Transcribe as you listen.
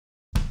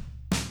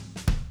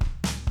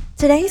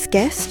Today's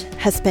guest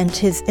has spent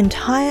his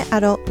entire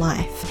adult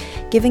life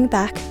giving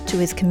back to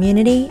his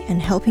community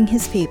and helping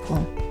his people.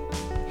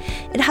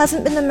 It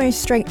hasn't been the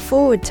most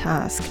straightforward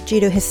task due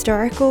to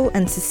historical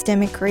and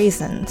systemic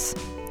reasons.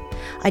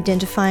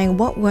 Identifying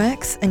what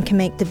works and can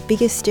make the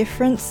biggest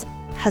difference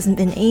hasn't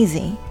been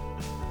easy,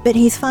 but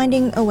he's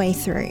finding a way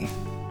through.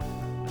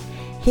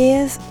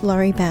 Here's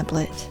Laurie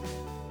Bamblett.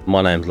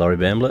 My name's Laurie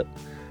Bamblett,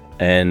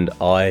 and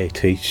I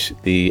teach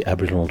the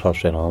Aboriginal and Torres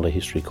Strait Islander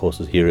history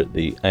courses here at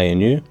the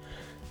ANU,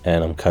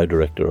 and I'm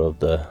co-director of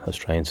the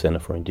Australian Centre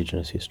for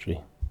Indigenous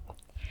History.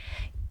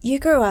 You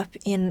grew up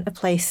in a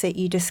place that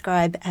you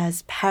describe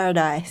as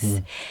paradise,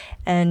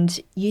 and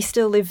you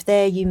still live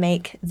there. You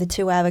make the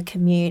 2-hour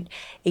commute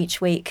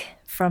each week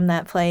from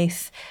that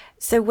place.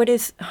 So what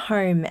is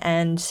home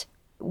and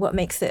what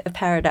makes it a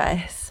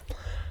paradise? I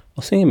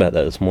was thinking about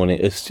that this morning.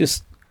 It's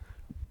just,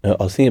 I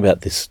was thinking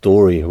about this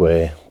story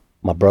where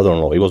my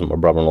brother-in-law, he wasn't my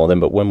brother-in-law then,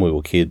 but when we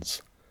were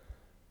kids,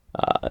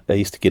 they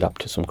used to get up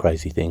to some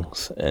crazy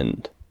things,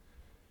 and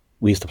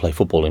we used to play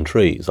football in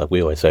trees. Like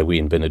we always say, we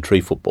invented tree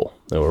football.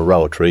 There were a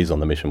row of trees on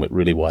the mission with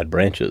really wide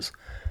branches.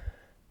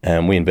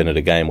 And we invented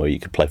a game where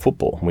you could play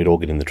football. And we'd all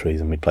get in the trees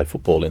and we'd play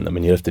football in them.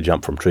 And you'd have to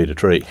jump from tree to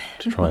tree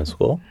to try and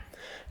score.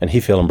 And he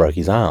fell and broke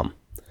his arm.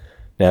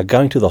 Now,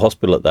 going to the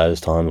hospital at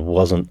those times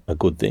wasn't a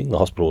good thing. The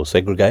hospital was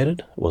segregated.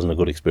 It wasn't a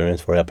good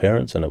experience for our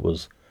parents. And it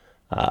was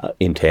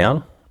in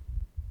town.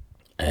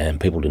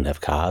 And people didn't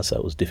have cars, so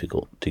it was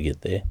difficult to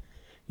get there.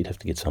 You'd have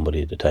to get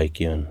somebody to take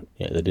you, and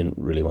they didn't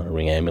really want to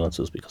ring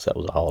ambulances because that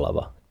was a whole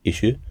other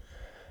issue.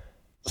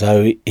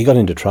 So he got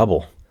into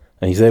trouble,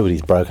 and he's there with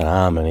his broken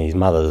arm, and his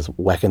mother's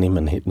whacking him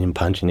and hitting him,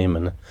 punching him,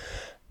 and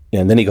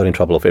then he got in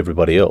trouble off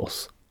everybody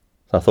else.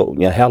 So I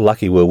thought, how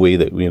lucky were we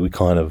that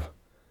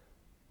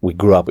we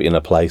grew up in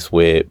a place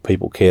where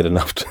people cared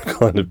enough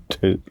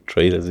to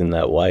treat us in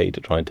that way, to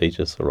try and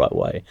teach us the right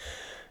way.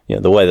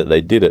 The way that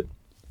they did it.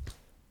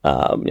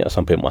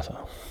 Some people might say,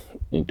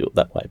 you do it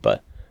that way,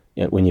 but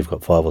when you've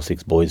got 5 or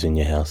 6 boys in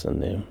your house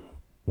and they're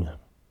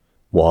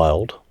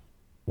wild,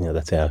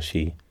 that's how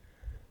she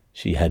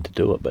had to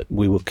do it. But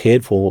we were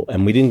cared for,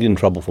 and we didn't get in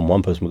trouble from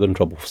one person. We got in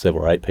trouble for 7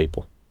 or 8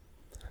 people.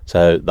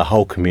 So the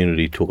whole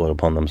community took it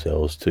upon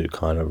themselves to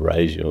kind of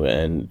raise you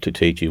and to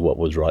teach you what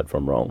was right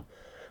from wrong.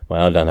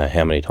 Well, I don't know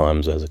how many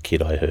times as a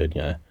kid I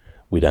heard,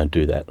 we don't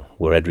do that.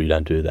 Wiradjuri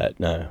don't do that.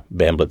 No,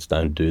 Bambletts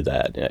don't do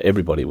that.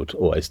 Everybody would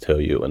always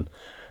tell you, and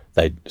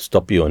they'd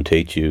stop you and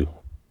teach you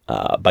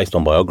based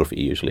on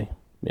biography usually.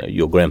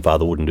 Your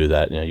grandfather wouldn't do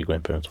that, your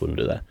grandparents wouldn't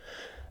do that.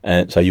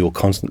 And so you were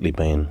constantly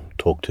being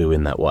talked to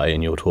in that way,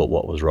 and you were taught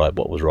what was right,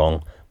 what was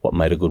wrong, what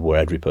made a good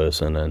Wiradjuri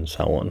person, and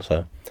so on.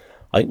 So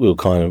I think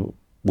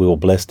we were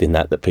blessed in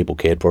that people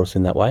cared for us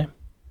in that way.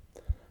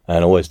 And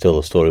I always tell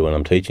the story when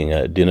I'm teaching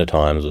at dinner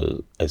times,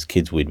 as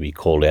kids we'd be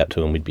called out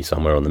to, and we'd be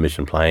somewhere on the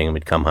mission playing, and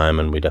we'd come home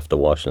and we'd have to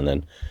wash, and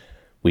then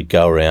we'd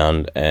go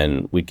around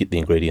and we'd get the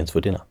ingredients for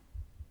dinner.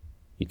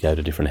 You'd go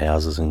to different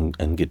houses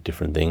and get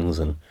different things,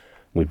 and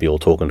we'd be all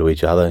talking to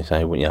each other and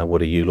say,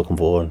 what are you looking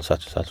for, and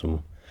such and such,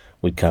 and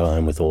we'd go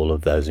home with all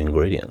of those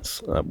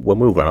ingredients. When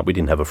we were growing up, we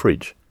didn't have a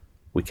fridge.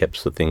 We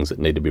kept the things that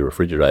needed to be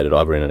refrigerated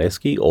either in an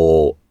esky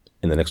or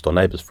in the next door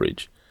neighbour's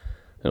fridge.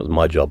 And it was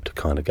my job to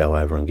kind of go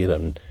over and get it.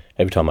 And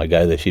every time I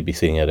go there, she'd be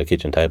sitting at a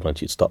kitchen table and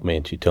she'd stop me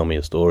and she'd tell me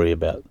a story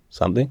about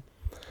something.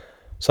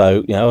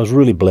 So, I was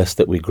really blessed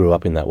that we grew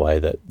up in that way,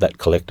 that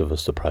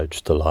collectivist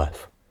approach to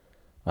life.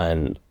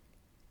 And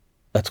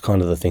that's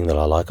kind of the thing that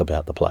I like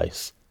about the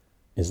place,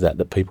 is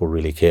that people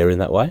really care in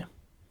that way.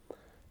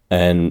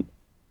 And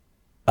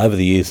over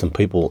the years, some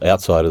people,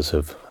 outsiders,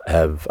 have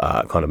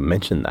kind of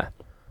mentioned that.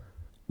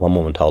 One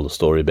woman told a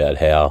story about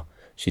how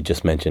she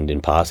just mentioned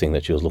in passing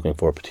that she was looking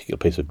for a particular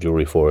piece of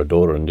jewellery for her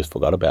daughter and just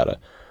forgot about it.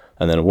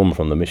 And then a woman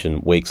from the mission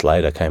weeks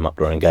later came up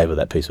to her and gave her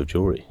that piece of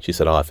jewellery. She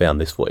said, I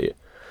found this for you.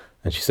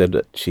 And she said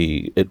that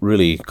it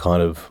really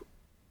kind of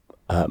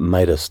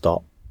made her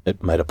stop.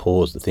 It made her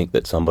pause to think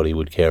that somebody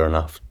would care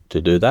enough to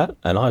do that.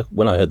 And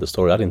when I heard the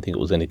story, I didn't think it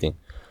was anything.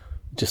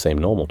 It just seemed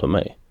normal to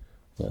me.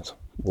 That's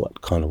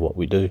what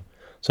we do.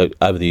 So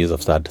over the years,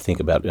 I've started to think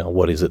about,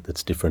 what is it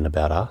that's different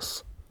about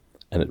us?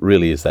 And it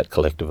really is that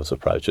collectivist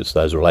approach. It's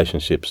those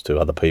relationships to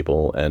other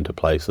people and to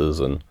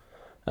places and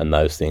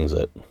those things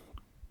that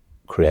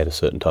create a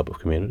certain type of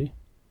community.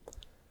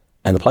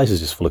 And the place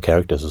is just full of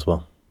characters as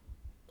well.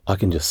 I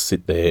can just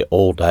sit there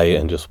all day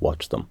and just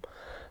watch them.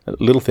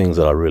 Little things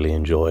that I really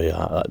enjoy,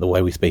 the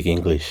way we speak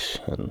English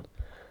and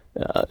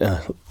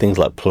things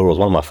like plurals.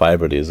 One of my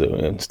favourite is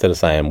instead of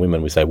saying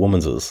women, we say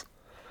womanses,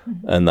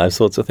 and those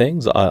sorts of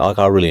things.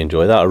 I really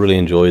enjoy that. I really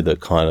enjoy the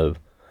kind of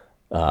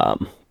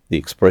the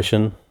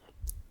expression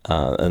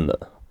and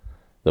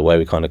the way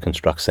we kind of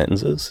construct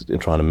sentences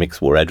and trying to mix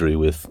Wiradjuri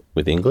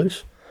with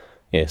English.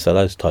 Yeah, so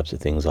those types of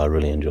things I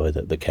really enjoy,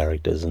 the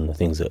characters and the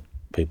things that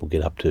people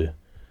get up to.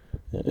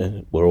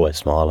 We're always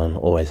smiling,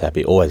 always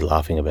happy, always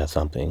laughing about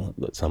something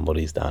that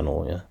somebody's done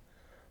or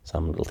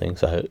some little thing.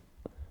 So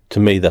to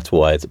me, that's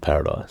why it's a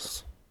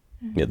paradise.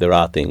 Yeah, there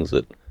are things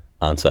that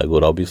aren't so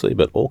good, obviously,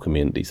 but all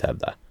communities have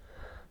that.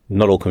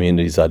 not all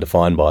communities are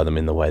defined by them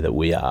in the way that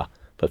we are,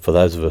 but for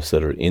those of us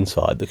that are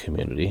inside the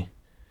community,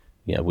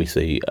 we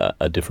see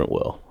a different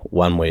world,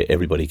 one where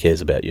everybody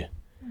cares about you.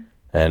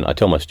 And I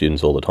tell my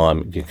students all the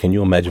time, can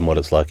you imagine what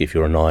it's like if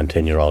you're a 9,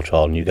 10-year-old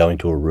child and you go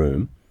into a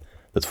room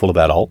that's full of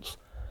adults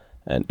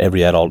and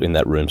every adult in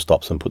that room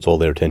stops and puts all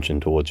their attention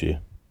towards you?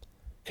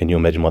 Can you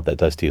imagine what that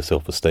does to your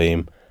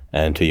self-esteem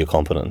and to your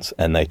confidence?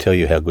 And they tell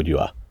you how good you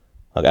are.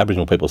 Like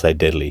Aboriginal people say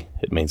deadly,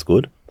 it means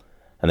good.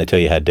 And they tell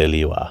you how deadly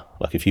you are.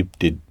 Like if you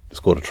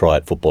scored a try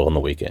at football on the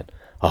weekend,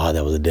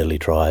 that was a deadly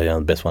try, the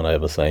best one I've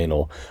ever seen.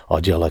 Or,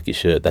 gee, I like your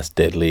shirt, that's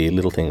deadly.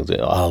 Little things,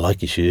 I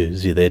like your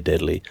shoes, they're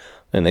deadly.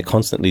 And they're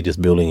constantly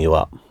just building you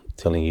up,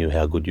 telling you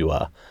how good you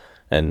are.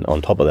 And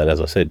on top of that,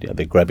 as I said,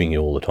 they're grabbing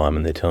you all the time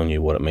and they're telling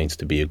you what it means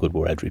to be a good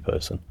Wiradjuri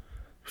person.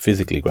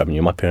 Physically grabbing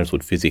you. My parents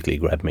would physically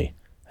grab me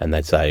and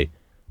they'd say,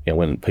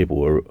 when people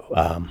were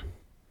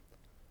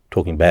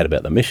talking bad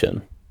about the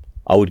mission,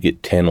 I would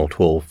get 10 or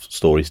 12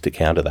 stories to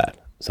counter that.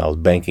 So I was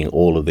banking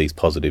all of these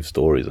positive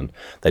stories and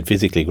they'd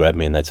physically grab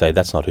me and they'd say,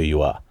 that's not who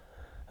you are.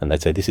 And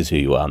they'd say, this is who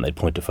you are. And they'd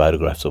point to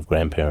photographs of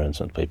grandparents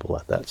and people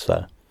like that.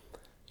 So,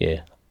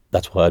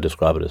 that's why I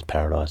describe it as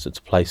paradise. It's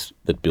a place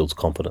that builds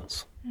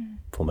confidence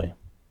for me.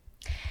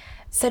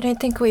 So I don't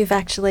think we've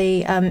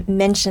actually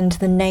mentioned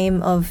the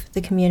name of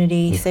the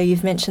community. So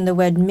you've mentioned the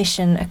word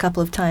mission a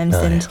couple of times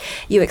and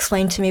you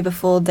explained to me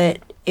before that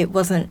it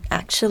wasn't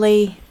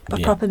actually a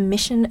proper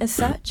mission as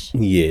such.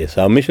 Yeah,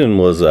 so our mission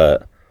was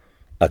a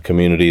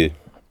community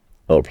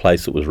or a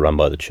place that was run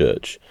by the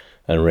church.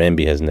 And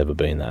Ramby has never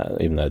been that,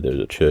 even though there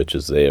are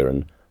churches there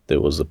and there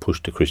was a push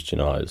to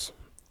Christianise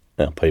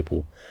our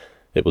people.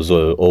 It was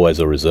always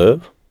a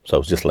reserve, so it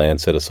was just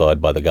land set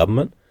aside by the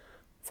government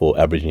for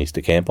Aborigines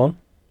to camp on.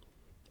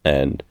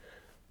 And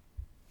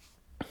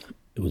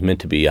it was meant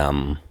to be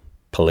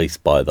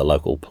policed by the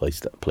local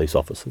police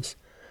officers.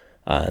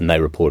 And they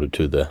reported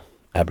to the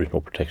Aboriginal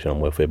Protection and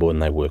Welfare Board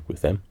and they worked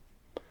with them.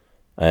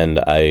 And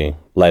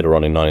later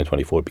on in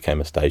 1924 it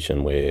became a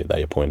station where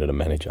they appointed a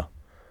manager.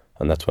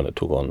 And that's when it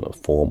took on the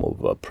form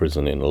of a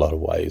prison in a lot of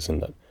ways,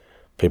 and that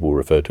people were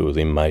referred to as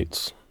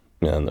inmates.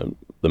 And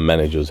the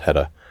managers had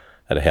a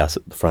house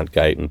at the front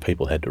gate and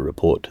people had to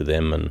report to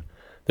them, and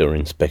there were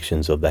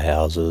inspections of the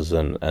houses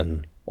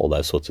and all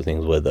those sorts of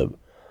things where the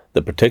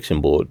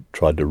Protection Board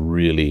tried to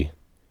really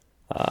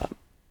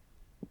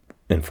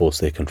enforce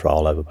their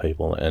control over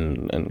people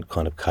and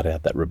kind of cut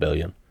out that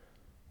rebellion.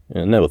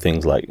 And there were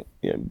things like,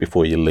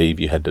 before you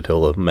leave, you had to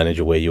tell the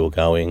manager where you were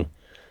going.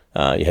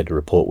 You had to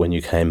report when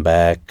you came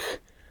back.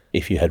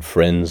 If you had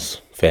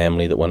friends,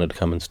 family that wanted to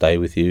come and stay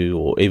with you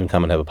or even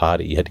come and have a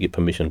party, you had to get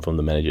permission from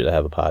the manager to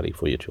have a party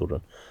for your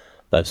children.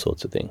 Those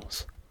sorts of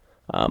things.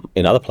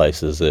 In other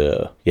places,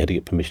 you had to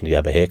get permission to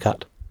have a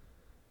haircut.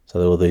 So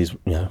there were these,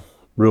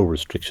 real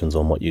restrictions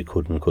on what you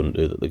could and couldn't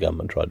do that the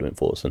government tried to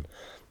enforce, and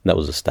that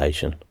was a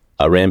station.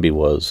 Ramby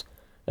was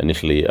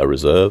initially a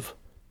reserve,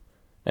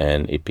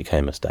 and it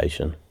became a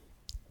station.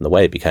 And the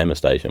way it became a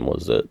station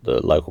was that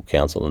the local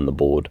council and the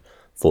board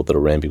thought that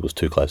Ramby was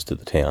too close to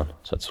the town,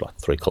 so it's like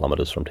 3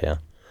 kilometres from town.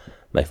 And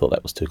they thought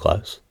that was too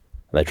close,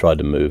 and they tried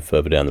to move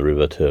further down the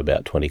river to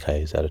about 20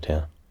 k's out of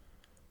town.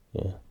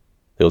 Yeah.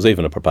 There was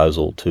even a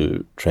proposal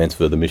to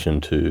transfer the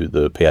mission to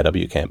the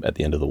PRW camp at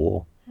the end of the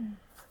war.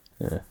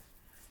 Yeah.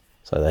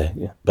 So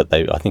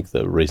I think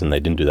the reason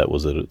they didn't do that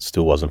was that it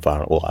still wasn't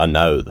far. Well, I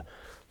know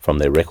from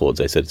their records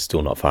they said it's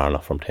still not far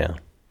enough from town.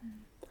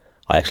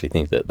 I actually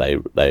think that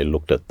they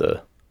looked at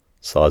the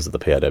size of the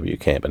PRW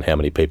camp and how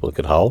many people it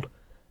could hold,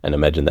 and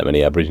imagined that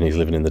many Aborigines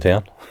living in the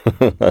town.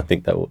 I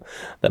think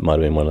that might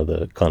have been one of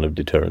the kind of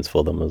deterrents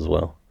for them as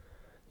well.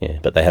 Yeah,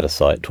 but they had a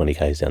site 20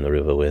 k's down the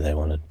river where they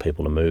wanted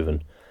people to move,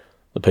 and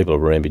the people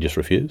of Ramby just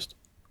refused.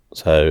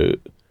 So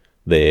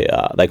they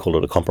called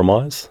it a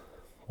compromise,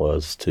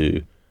 was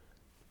to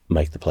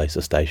make the place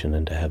a station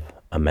and to have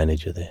a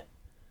manager there,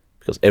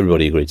 because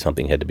everybody agreed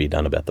something had to be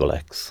done about the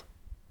blacks.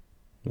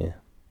 Yeah.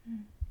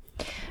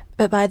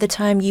 But by the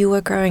time you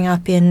were growing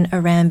up in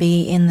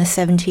Ramby in the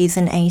 70s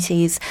and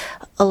 80s,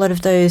 a lot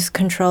of those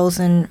controls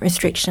and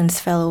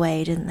restrictions fell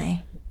away, didn't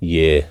they?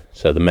 Yeah.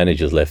 So the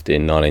managers left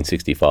in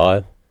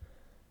 1965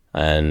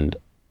 and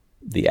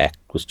the Act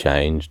was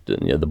changed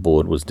and the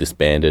board was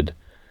disbanded.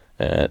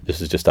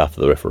 This is just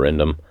after the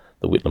referendum.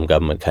 The Whitlam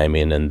government came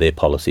in and their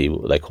policy,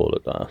 they call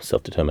it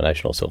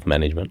self-determination or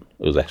self-management.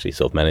 It was actually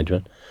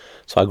self-management.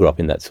 So I grew up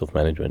in that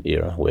self-management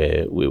era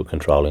where we were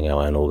controlling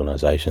our own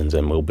organisations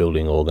and we were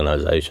building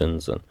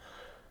organisations and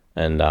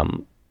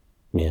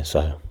so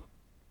it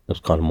was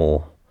kind of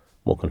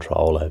more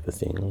control over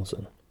things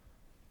and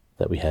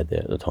that we had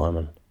there at the time.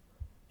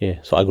 And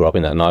so I grew up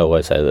in that, and I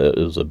always say that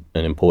it was an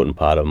important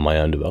part of my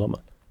own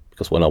development,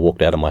 because when I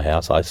walked out of my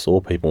house, I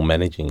saw people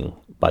managing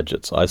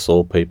budgets. I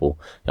saw people,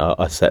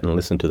 I sat and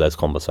listened to those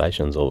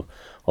conversations of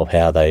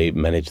how they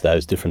managed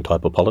those different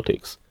type of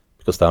politics,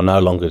 because they were no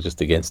longer just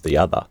against the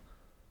other.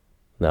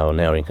 They were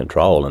now in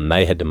control, and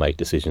they had to make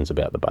decisions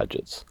about the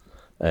budgets,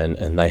 and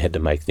they had to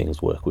make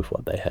things work with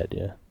what they had.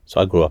 Yeah.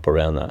 So I grew up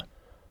around that,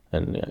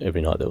 and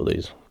every night there were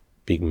these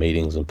big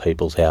meetings in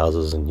people's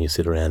houses, and you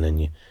sit around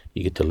and you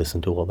get to listen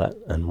to all that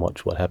and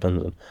watch what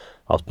happens. And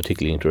I was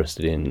particularly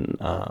interested in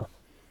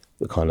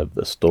the kind of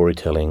the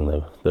storytelling,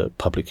 the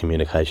public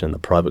communication,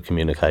 the private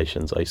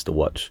communications. I used to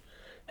watch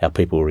how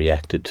people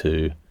reacted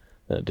to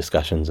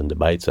discussions and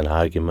debates and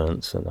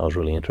arguments, and I was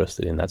really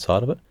interested in that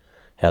side of it,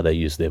 how they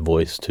use their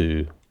voice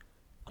to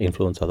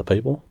influence other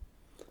people.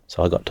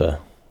 So I got to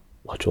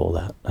watch all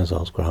that as I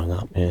was growing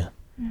up, yeah.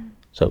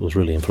 So it was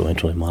really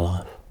influential in my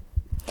life.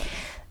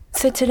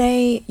 So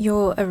today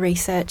you're a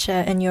researcher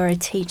and you're a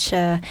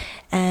teacher,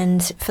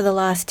 and for the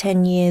last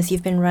 10 years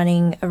you've been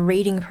running a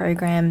reading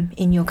program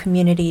in your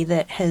community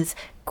that has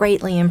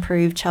greatly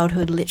improved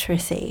childhood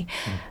literacy.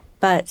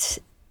 But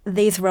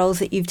these roles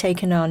that you've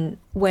taken on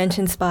weren't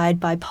inspired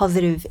by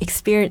positive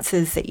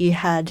experiences that you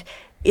had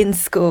in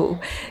school.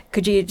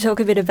 Could you talk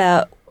a bit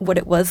about what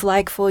it was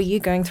like for you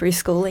going through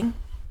schooling?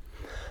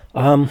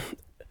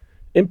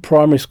 In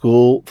primary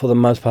school, for the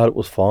most part, it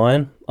was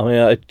fine. I mean,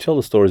 I tell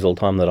the stories all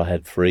the time that I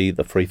had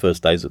the free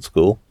first days at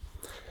school.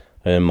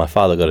 And my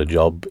father got a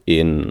job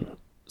in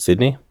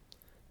Sydney,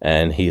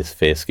 and he is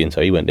fair-skinned,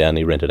 so he went down and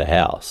he rented a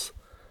house.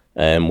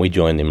 And we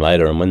joined him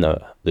later, and when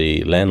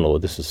the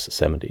landlord, this is the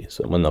 70s,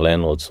 and when the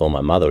landlord saw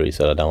my mother, he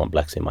said, "I don't want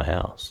blacks in my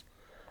house."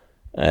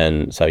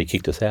 And so he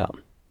kicked us out.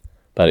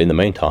 But in the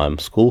meantime,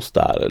 school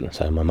started,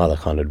 so my mother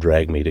kind of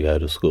dragged me to go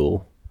to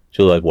school.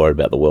 She was always worried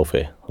about the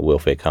welfare. The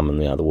welfare coming,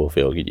 the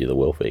welfare will get you, the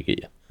welfare get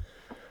you.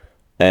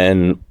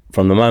 And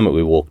from the moment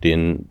we walked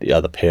in, the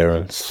other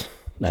parents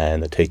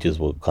and the teachers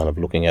were kind of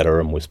looking at her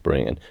and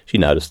whispering, and she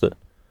noticed it,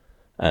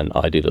 and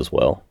I did as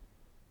well.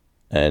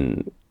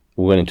 And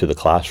we went into the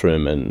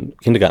classroom, and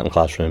kindergarten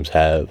classrooms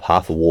have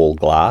half a wall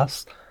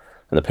glass,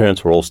 and the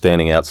parents were all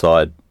standing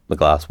outside the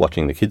glass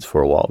watching the kids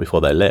for a while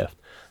before they left.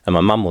 And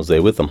my mum was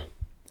there with them.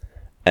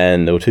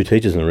 And there were two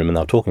teachers in the room, and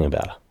they were talking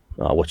about her.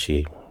 Oh, what's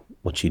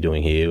she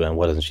doing here, and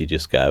why doesn't she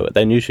just go?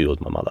 They knew she was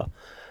my mother.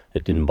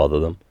 It didn't bother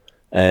them.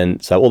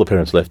 And so all the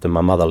parents left, and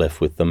my mother left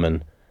with them,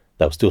 and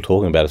they were still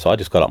talking about it. So I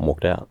just got up and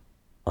walked out.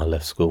 I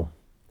left school.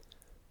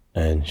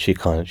 And she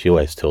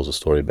always tells a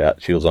story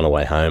about, she was on her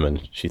way home,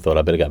 and she thought,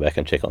 I better go back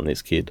and check on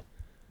this kid.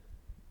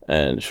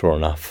 And sure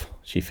enough,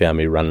 she found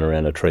me running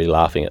around a tree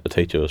laughing at the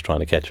teacher who was trying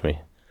to catch me.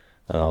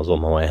 And I was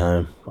on my way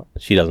home.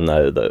 She doesn't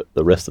know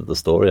the rest of the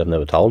story. I've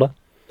never told her.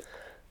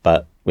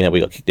 But we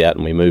got kicked out,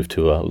 and we moved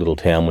to a little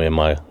town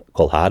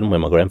called Harden, where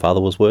my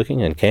grandfather was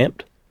working and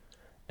camped.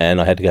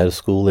 And I had to go to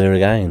school there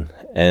again.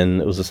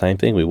 And it was the same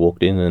thing. We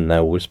walked in and they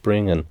were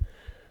whispering, and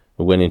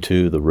we went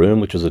into the room,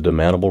 which was a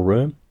demountable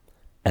room.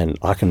 And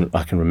I can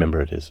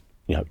remember it as,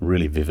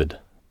 really vivid,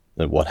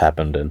 what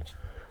happened. And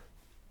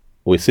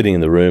we're sitting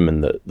in the room,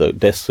 and the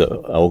desks are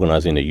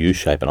organised in a U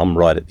shape, and I'm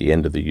right at the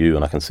end of the U,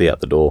 and I can see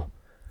out the door.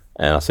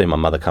 And I see my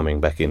mother coming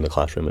back in the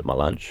classroom with my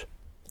lunch.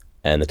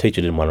 And the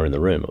teacher didn't want her in the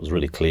room. It was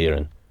really clear,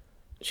 and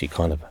she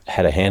kind of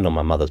had a hand on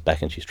my mother's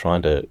back, and she's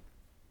trying to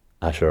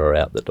usher her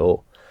out the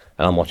door.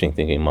 And I'm watching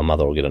thinking my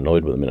mother will get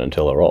annoyed with a minute and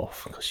tell her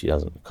off, because she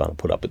doesn't kind of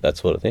put up with that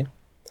sort of thing.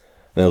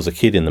 And there was a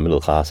kid in the middle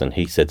of class, and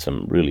he said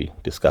some really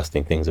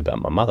disgusting things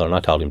about my mother, and I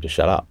told him to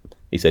shut up.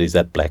 He said, "Is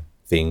that black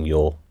thing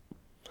your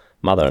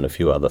mother?" and a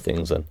few other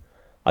things, and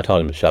I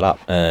told him to shut up.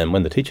 And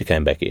when the teacher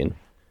came back in,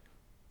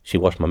 she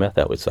washed my mouth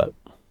out with soap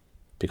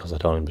because I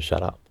told him to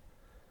shut up.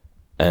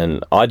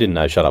 And I didn't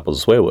know shut up was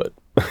a swear word.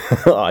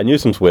 I knew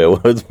some swear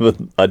words, but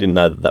I didn't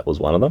know that was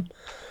one of them.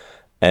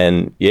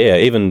 And yeah,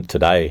 even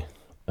today,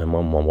 and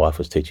when my wife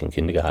was teaching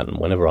kindergarten,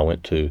 whenever I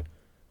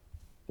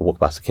walk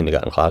past the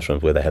kindergarten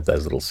classrooms where they have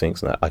those little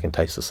sinks, and I can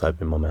taste the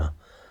soap in my mouth.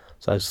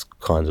 So those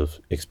kinds of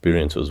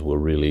experiences were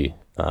really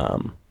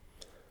kind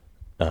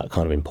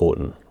of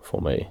important for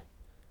me.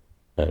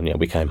 And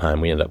we came home.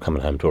 We ended up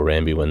coming home to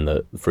Arambi when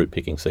the fruit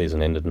picking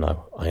season ended, and I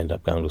ended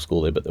up going to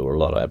school there. But there were a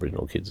lot of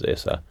Aboriginal kids there,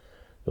 so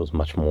it was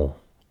much more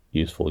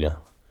useful. Yeah,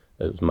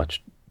 it was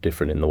much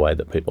different in the way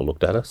that people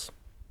looked at us.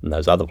 In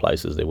those other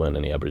places, there weren't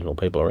any Aboriginal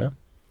people around,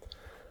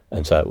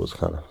 and so it was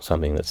kind of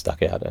something that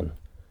stuck out.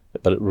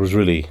 But it was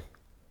really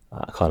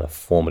kind of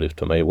formative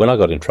to me when I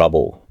got in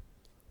trouble,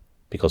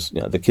 because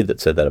the kid that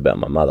said that about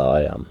my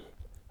mother,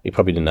 he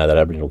probably didn't know that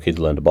Aboriginal kids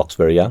learn to box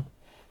very young,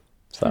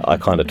 so I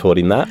kind of taught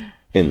him that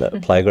in the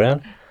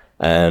playground.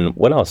 And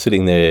when I was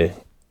sitting there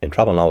in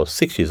trouble, and I was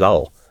 6 years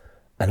old,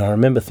 and I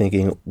remember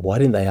thinking, why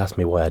didn't they ask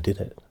me why I did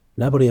it?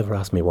 Nobody ever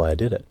asked me why I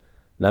did it.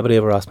 Nobody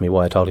ever asked me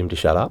why I told him to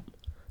shut up.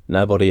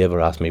 Nobody ever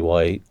asked me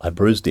why I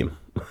bruised him,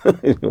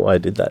 why I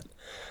did that.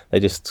 They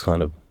just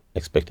kind of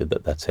expected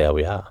that that's how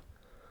we are.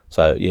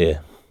 So yeah,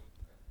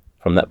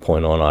 from that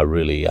point on, I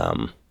really, I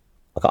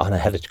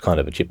had a kind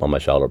of a chip on my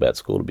shoulder about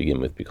school to begin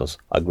with, because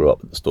I grew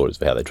up with the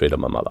stories of how they treated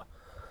my mother.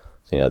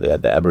 So, they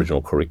had the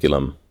Aboriginal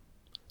curriculum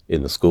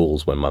in the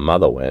schools when my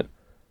mother went.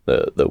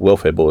 The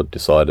welfare board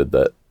decided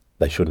that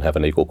they shouldn't have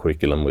an equal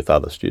curriculum with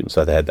other students.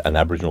 So they had an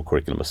Aboriginal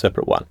curriculum, a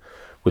separate one,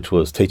 which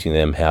was teaching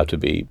them how to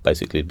be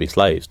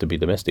slaves, to be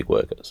domestic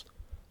workers.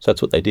 So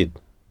that's what they did.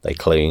 They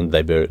cleaned,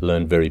 they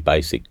learned very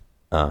basic,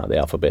 the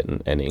alphabet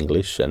and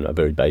English, and a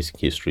very basic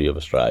history of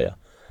Australia.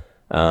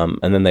 And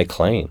then they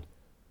cleaned.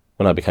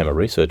 when I became a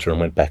researcher and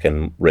went back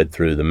and read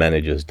through the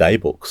manager's day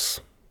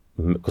books,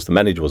 because the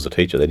manager was a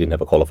teacher, they didn't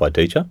have a qualified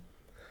teacher,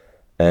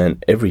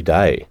 and every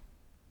day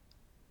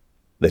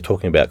they're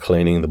talking about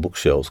cleaning the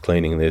bookshelves,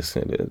 cleaning this,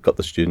 and got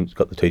the students,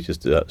 got the teachers,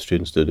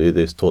 students to do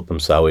this, taught them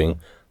sewing,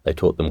 they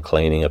taught them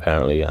cleaning,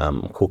 apparently,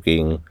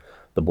 cooking.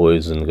 The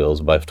boys and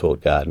girls both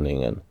taught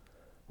gardening, and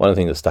one of the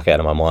things that stuck out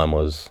of my mind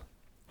was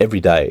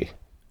every day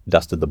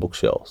dusted the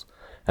bookshelves,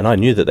 and I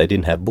knew that they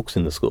didn't have books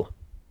in the school.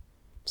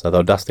 So they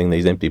were dusting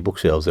these empty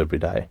bookshelves every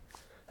day.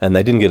 And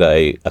they didn't get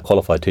a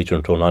qualified teacher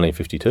until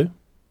 1952.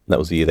 That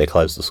was the year they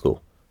closed the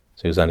school.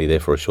 So he was only there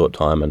for a short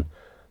time, and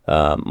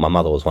my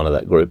mother was one of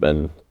that group,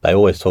 and they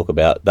always talk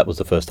about that was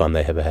the first time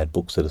they ever had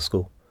books at a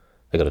school.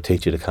 They got a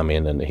teacher to come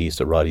in, and he used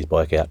to ride his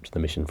bike out to the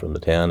mission from the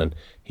town, and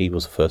he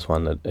was the first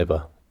one that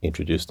ever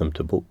introduced them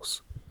to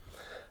books.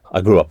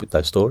 I grew up with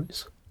those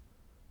stories.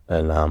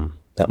 And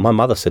my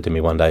mother said to me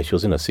one day, she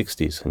was in her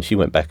 60s, and she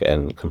went back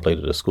and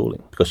completed her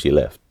schooling because she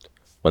left.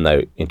 When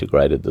they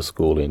integrated the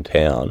school in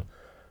town,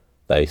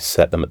 they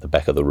sat them at the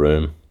back of the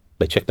room.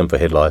 They checked them for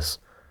head lice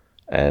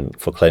and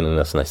for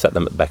cleanliness, and they sat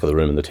them at the back of the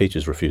room, and the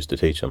teachers refused to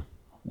teach them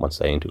once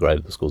they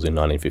integrated the schools in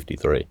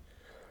 1953.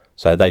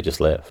 So they just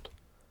left.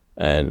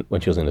 And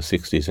when she was in her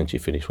 60s and she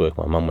finished work,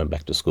 my mum went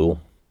back to school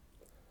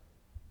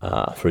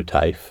through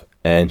TAFE,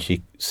 and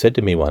she said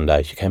to me one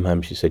day, she came home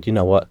and she said, "You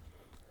know what?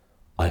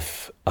 I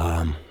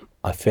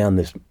found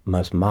this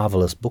most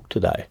marvellous book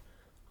today."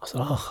 I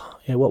said, "Oh,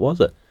 yeah, what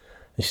was it?"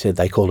 And she said,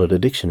 "They call it a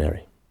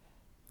dictionary."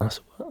 And I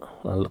said,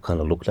 well, I kind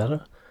of looked at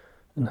her,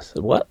 and I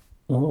said, "What?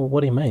 Well,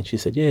 what do you mean?" She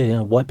said, yeah,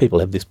 white people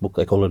have this book,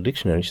 they call it a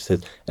dictionary. She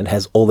said, and it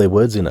has all their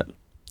words in it.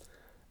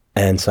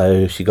 And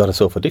so she got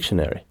herself a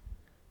dictionary,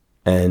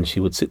 and she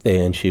would sit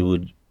there and she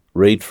would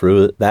read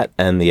through that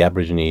and the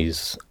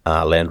Aborigines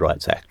Land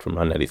Rights Act from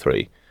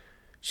 1983.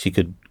 She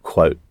could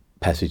quote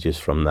passages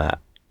from that,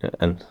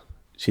 and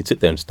she'd sit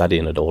there and study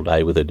in it all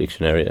day with her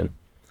dictionary. And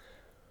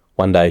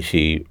one day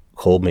she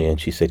called me and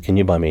she said, "Can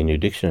you buy me a new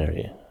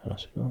dictionary?" And I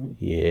said, "Oh,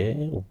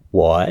 yeah,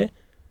 why?"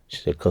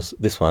 She said, "Because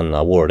this one,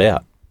 I wore it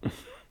out."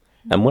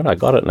 And when I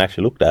got it and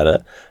actually looked at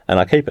it, and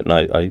I keep it and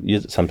I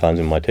use it sometimes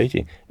in my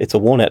teaching, it's a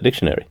worn-out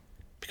dictionary,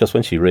 because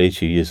when she reads,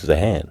 she uses a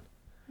hand.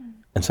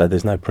 And so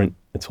there's no print,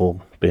 it's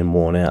all been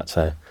worn out.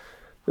 So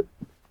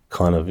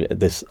kind of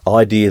this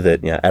idea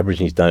that,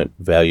 Aborigines don't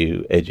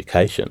value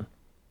education,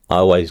 I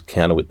always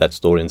counter with that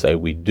story and say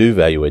we do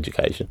value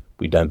education,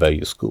 we don't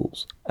value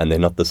schools, and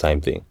they're not the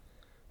same thing.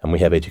 And we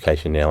have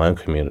education in our own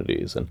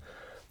communities, and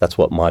that's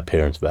what my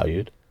parents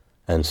valued.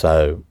 And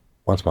so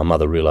once my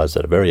mother realised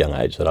at a very young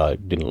age that I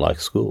didn't like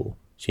school,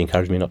 she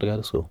encouraged me not to go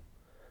to school.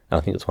 And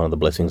I think it's one of the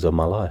blessings of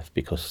my life,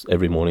 because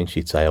every morning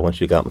she'd say, "I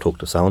want you to go up and talk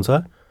to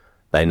so-and-so.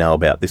 They know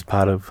about this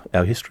part of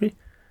our history."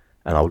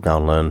 And I would go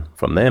and learn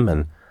from them,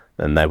 and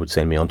then they would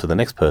send me on to the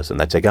next person.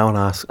 They'd say, "Go and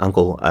ask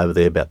Uncle over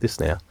there about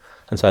this now."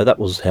 And so that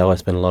was how I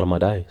spent a lot of my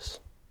days.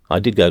 I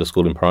did go to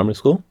school in primary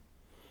school,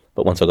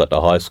 but once I got to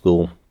high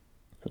school,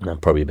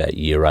 probably about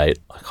year 8,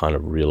 I kind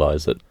of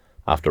realised that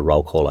after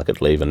roll call I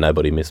could leave and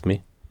nobody missed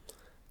me.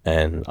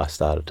 And I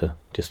started to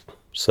just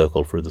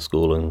circle through the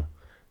school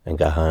and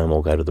go home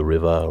or go to the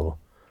river.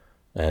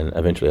 And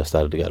eventually I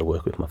started to go to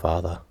work with my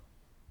father,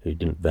 who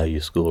didn't value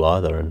school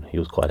either, and he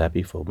was quite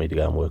happy for me to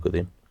go and work with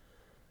him.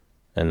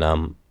 And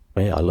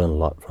I learned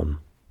a lot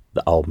from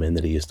the old men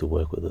that he used to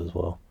work with as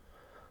well.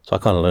 So I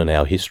kind of learned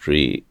our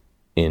history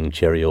in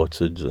cherry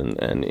orchards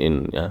and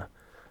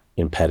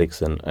in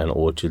paddocks and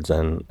orchards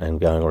and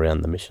going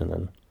around the mission.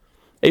 And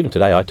even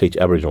today I teach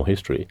Aboriginal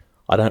history.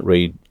 I don't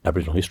read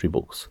Aboriginal history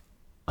books.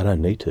 I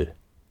don't need to.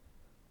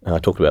 And I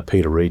talked about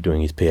Peter Reid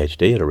doing his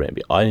PhD at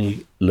Arambia.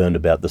 I learned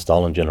about the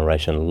stolen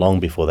generation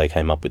long before they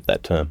came up with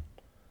that term.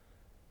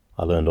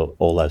 I learned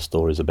all those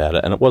stories about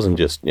it. And it wasn't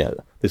just,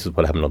 this is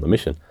what happened on the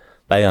mission.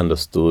 They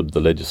understood the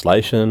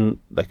legislation.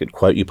 They could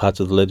quote you parts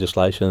of the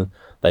legislation.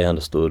 They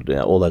understood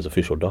all those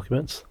official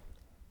documents.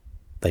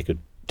 They could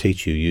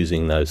teach you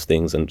using those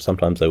things, and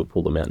sometimes they would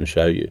pull them out and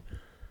show you.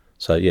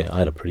 So, I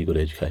had a pretty good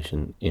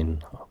education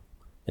in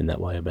that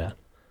way about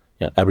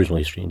Aboriginal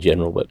history in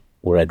general, but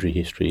Wiradjuri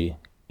history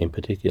in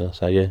particular.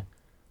 So, I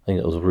think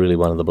it was really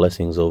one of the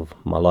blessings of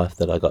my life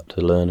that I got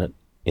to learn it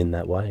in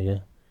that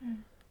way,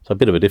 So a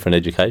bit of a different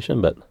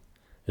education, but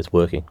it's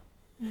working.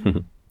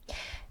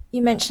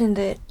 You mentioned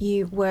that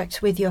you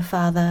worked with your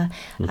father.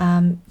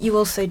 You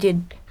also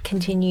did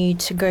continue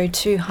to go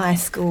to high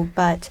school,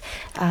 but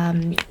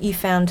you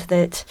found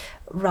that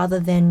rather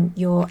than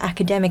your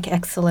academic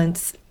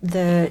excellence,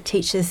 the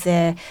teachers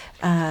there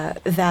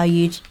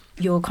valued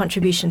your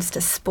contributions to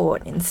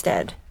sport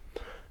instead.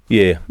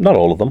 Yeah, not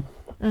all of them.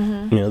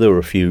 Mm-hmm. There were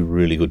a few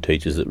really good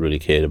teachers that really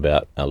cared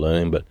about our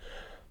learning, but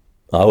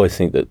I always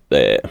think that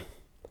the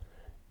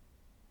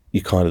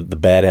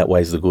bad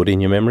outweighs the good in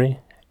your memory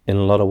in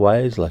a lot of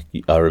ways. Like,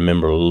 I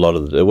remember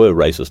there were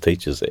racist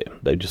teachers there.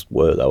 They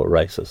were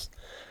racist.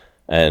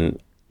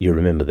 And you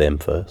remember them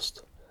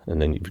first.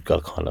 And then you've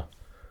got to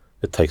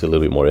it takes a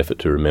little bit more effort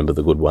to remember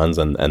the good ones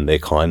and their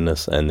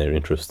kindness and their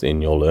interest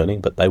in your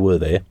learning, but they were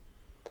there.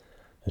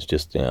 It's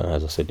just,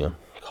 as I said,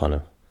 kind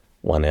of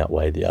one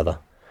outweighed the other.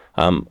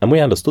 And we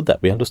understood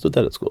that. We understood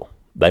that at school.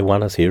 They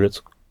want us here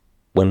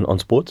when on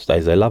sports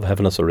days. They love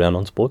having us around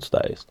on sports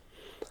days.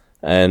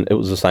 And it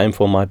was the same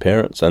for my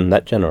parents and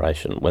that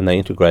generation. When they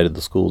integrated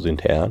the schools in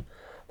town,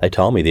 they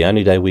told me the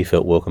only day we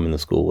felt welcome in the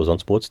school was on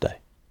sports day.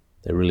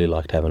 They really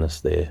liked having us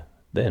there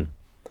then.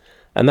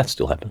 And that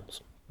still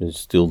happens. There's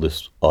still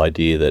this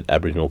idea that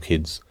Aboriginal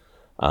kids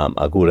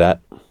are good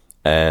at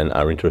and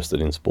are interested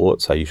in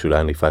sport, so you should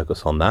only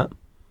focus on that.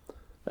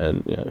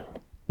 And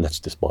that's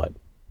despite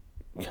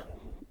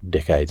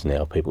decades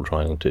now of people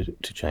trying to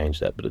change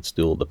that, but it's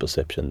still the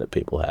perception that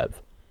people have.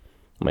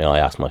 I mean, I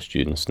ask my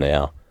students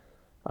now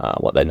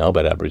what they know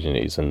about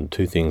Aborigines, and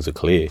two things are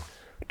clear.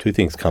 Two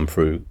things come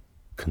through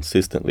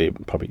consistently.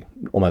 Probably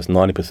almost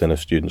 90% of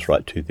students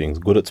write two things: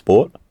 good at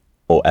sport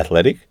or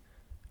athletic,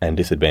 and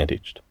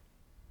disadvantaged.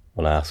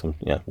 When I ask them,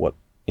 what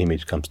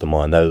image comes to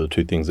mind, those are the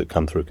two things that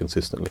come through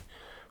consistently: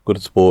 good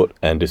at sport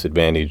and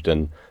disadvantaged.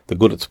 And the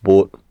good at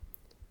sport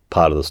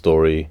part of the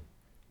story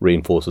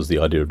reinforces the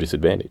idea of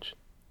disadvantage.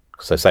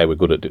 Because they say we're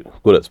good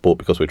at sport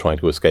because we're trying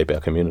to escape our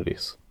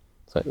communities.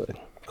 So it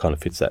kind of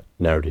fits, that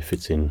narrative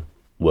fits in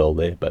well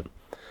there. But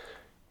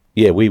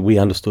yeah, we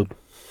understood.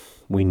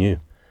 We knew.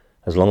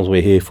 As long as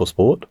we're here for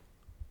sport,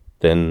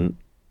 then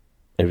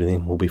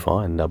everything will be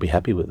fine. They'll be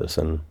happy with us.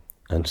 And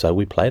so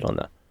we played on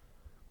that.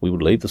 We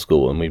would leave the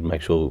school and we'd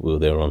make sure we were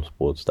there on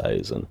sports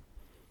days. And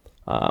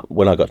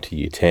when I got to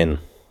year 10,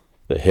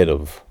 the head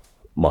of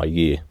my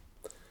year,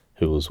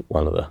 who was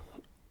one of the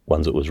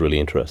ones that was really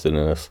interested in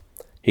us,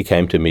 he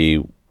came to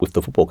me with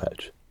the football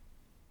coach.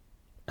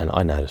 And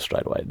I noticed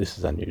straight away, this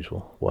is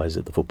unusual. Why is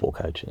it the football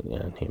coach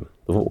and him?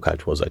 The football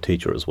coach was a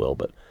teacher as well,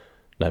 but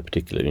no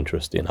particular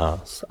interest in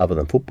us other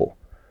than football.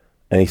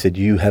 And he said,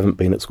 you haven't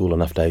been at school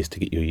enough days to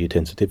get your year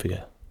 10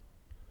 certificate.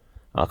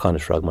 I kind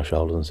of shrugged my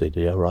shoulders and said,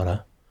 yeah,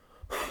 righto.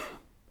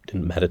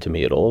 Didn't matter to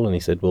me at all. And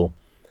he said, well,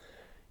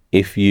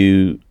 if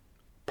you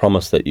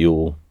promise that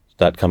you'll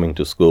start coming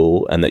to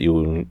school and that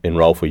you'll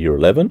enroll for year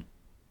 11,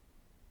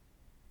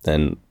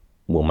 then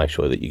we'll make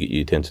sure that you get your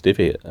year 10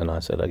 certificate. And I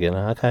said, again,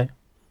 okay.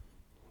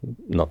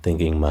 Not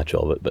thinking much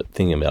of it, but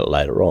thinking about it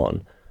later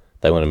on,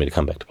 they wanted me to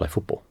come back to play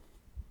football.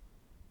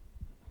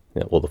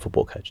 Or the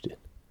football coach did.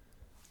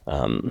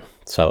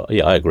 So,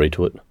 yeah, I agreed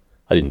to it.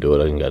 I didn't do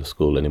it. I didn't go to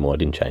school anymore. I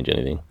didn't change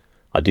anything.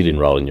 I did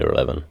enroll in year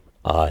 11.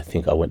 I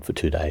think I went for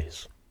 2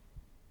 days.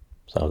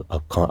 So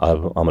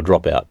I'm a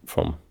dropout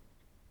from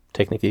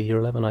technically year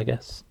 11, I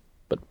guess.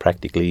 But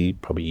practically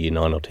probably year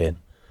 9 or 10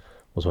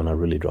 was when I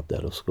really dropped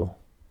out of school.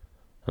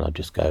 And I'd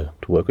just go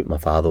to work with my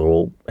father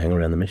or hang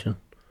around the mission.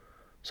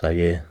 So,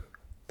 yeah,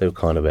 they were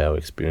kind of our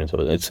experience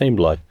of it. It seemed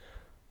like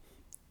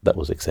that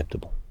was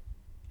acceptable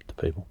to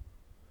people.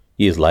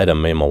 Years later,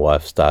 me and my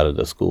wife started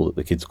a school that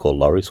the kids called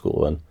Laurie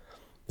School, and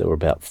there were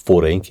about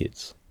 14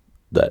 kids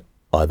that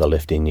either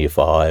left in year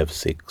 5,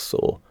 6,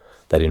 or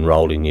they'd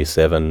enrolled in year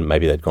 7.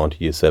 Maybe they'd gone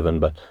to year 7,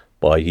 but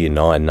by year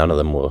 9, none of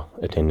them were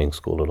attending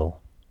school at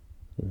all.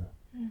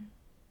 Yeah.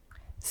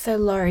 So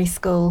Laurie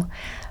School,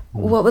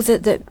 what was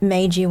it that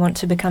made you want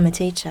to become a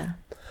teacher?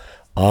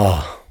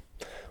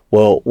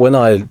 Well, when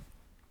I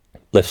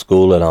left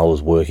school and I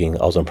was working,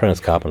 I was an apprentice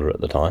carpenter at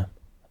the time,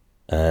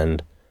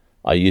 and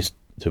I used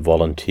to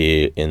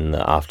volunteer in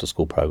the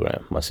after-school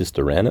program. My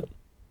sister ran it,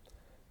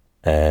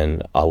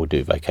 and I would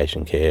do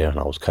vacation care, and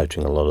I was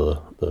coaching a lot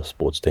of the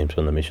sports teams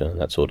from the mission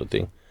and that sort of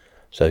thing.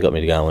 So they got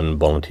me to go and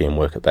volunteer and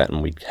work at that,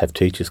 and we'd have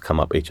teachers come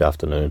up each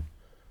afternoon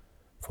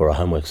for a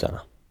homework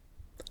centre.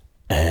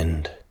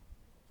 And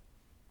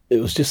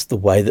it was just the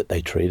way that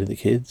they treated the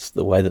kids,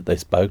 the way that they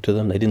spoke to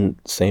them. They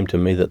didn't seem to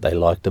me that they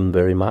liked them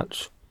very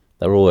much.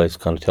 They were always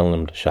kind of telling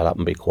them to shut up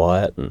and be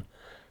quiet, and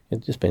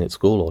they'd just been at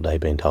school all day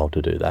being told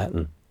to do that.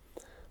 And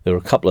there were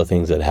a couple of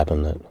things that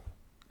happened that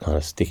kind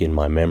of stick in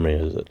my memory.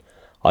 Is that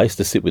I used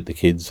to sit with the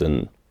kids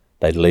and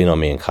they'd lean on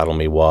me and cuddle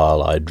me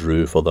while I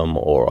drew for them,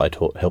 or I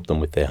helped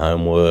them with their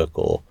homework,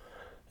 or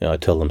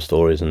I'd tell them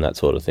stories and that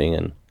sort of thing.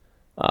 And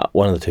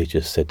one of the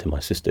teachers said to my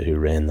sister who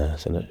ran the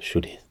centre,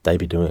 should they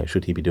be doing it?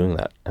 Should he be doing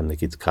that? And the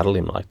kids cuddle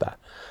him like that.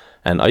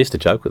 And I used to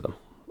joke with them.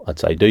 I'd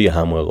say, do your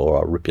homework or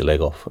I'll rip your leg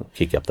off and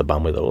kick you up the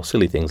bum with it, or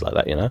silly things like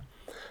that,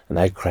 And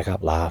they'd crack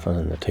up laughing,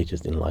 and the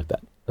teachers didn't like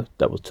that.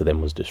 That was, to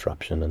them, was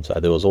disruption. And so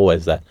there was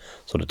always that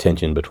sort of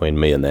tension between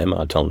me and them.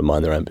 I'd tell them to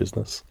mind their own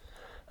business.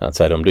 And I'd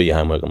say to them, do your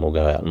homework and we'll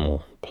go out and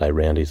we'll play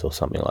roundies or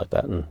something like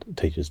that. And the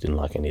teachers didn't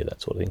like any of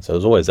that sort of thing. So there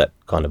was always that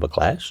kind of a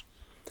clash.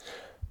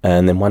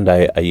 And then one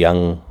day a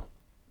young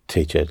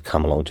teacher had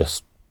come along,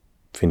 just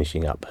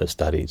finishing up her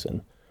studies,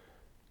 and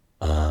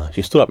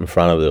she stood up in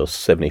front of, there was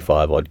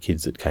 75 odd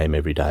kids that came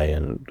every day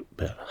and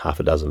about half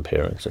a dozen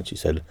parents, and she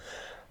said,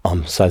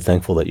 I'm so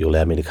thankful that you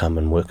allowed me to come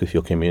and work with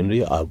your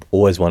community. I've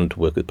always wanted to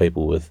work with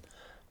people with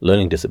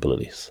learning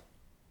disabilities.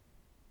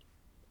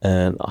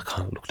 And I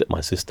kind of looked at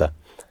my sister,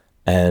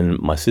 and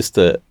my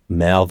sister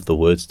mouthed the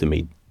words to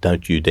me,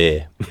 don't you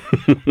dare,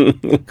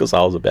 because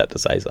I was about to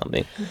say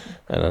something.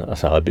 And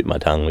so I bit my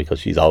tongue because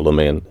she's older than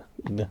me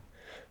and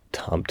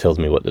tells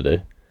me what to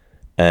do.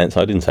 And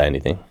so I didn't say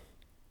anything.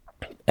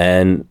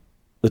 And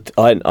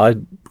I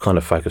kind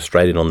of focused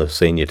straight in on the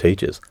senior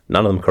teachers.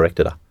 None of them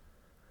corrected her.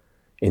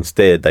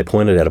 Instead, they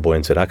pointed out a boy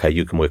and said, okay,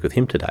 you can work with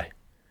him today.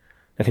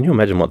 Now, can you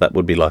imagine what that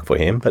would be like for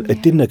him? But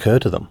it didn't occur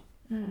to them.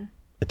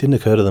 It didn't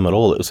occur to them at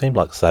all. It seemed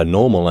like so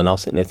normal. And I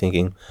was sitting there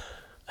thinking,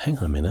 hang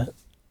on a minute,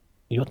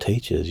 you're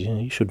teachers,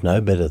 you should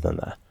know better than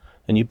that.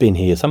 And you've been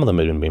here, some of them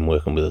have been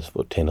working with us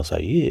for 10 or so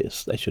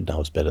years. They should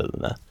know us better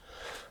than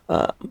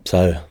that.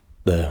 So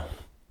the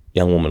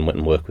young woman went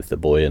and worked with the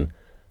boy, and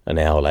an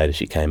hour later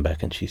she came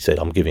back and she said,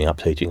 I'm giving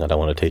up teaching, I don't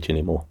want to teach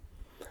anymore.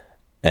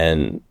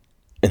 And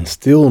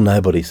still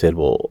nobody said,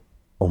 well,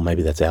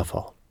 maybe that's our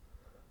fault.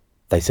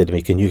 They said to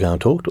me, can you go and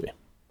talk to him?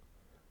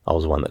 I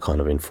was the one that kind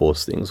of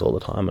enforced things all the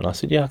time. And I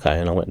said, yeah, okay.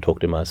 And I went and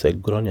talked to him. I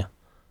said, good on you.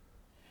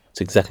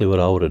 It's exactly what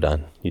I would have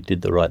done. You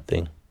did the right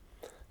thing.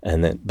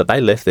 But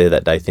they left there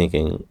that day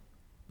thinking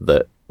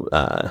that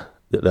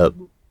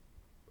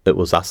it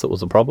was us that was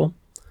the problem,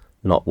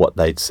 not what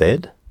they'd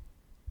said.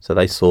 So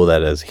they saw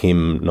that as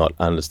him not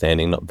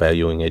understanding, not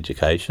valuing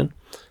education,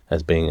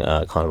 as being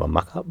kind of a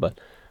muck-up. But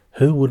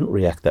who wouldn't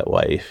react that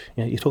way?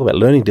 If you talk about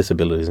learning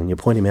disabilities and you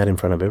point him out in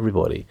front of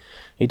everybody,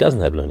 he doesn't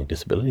have learning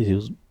disabilities. He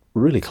was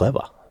really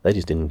clever. They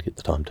just didn't get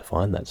the time to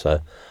find that. So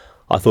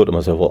I thought to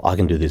myself, well, I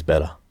can do this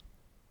better.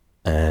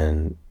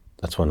 And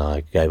that's when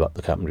I gave up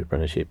the carpentry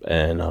apprenticeship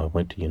and I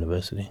went to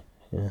university.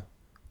 Yeah,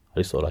 I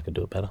just thought I could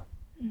do it better.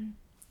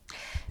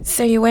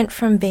 So you went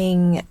from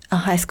being a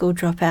high school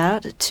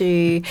dropout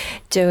to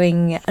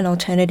doing an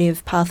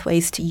alternative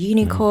pathways to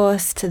uni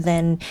course to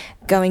then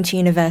going to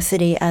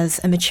university as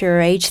a mature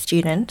age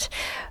student.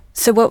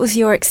 So what was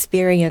your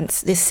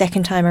experience this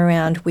second time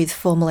around with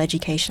formal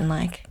education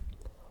like?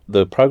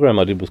 The program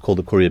I did was called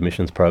the Koori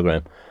Admissions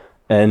Program,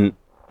 and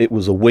it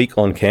was a week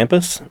on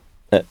campus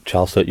at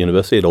Charles Sturt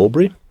University at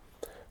Albury,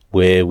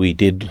 where we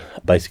did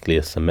basically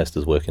a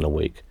semester's work in a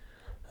week.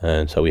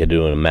 And so we had to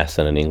do a maths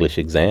and an English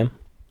exam,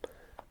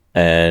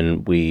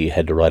 and we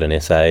had to write an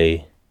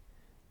essay,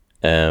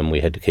 and we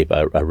had to keep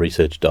a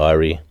research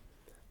diary,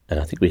 and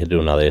I think we had to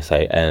do another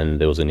essay,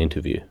 and there was an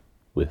interview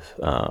with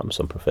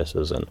some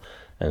professors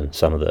and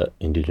some of the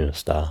Indigenous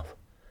staff.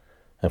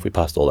 And if we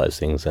passed all those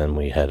things, then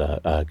we had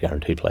a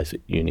guaranteed place at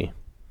uni.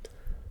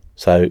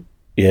 So,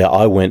 yeah,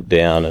 I went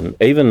down, and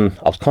even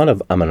I was kind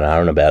of and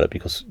ahhing about it,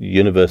 because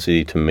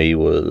university to me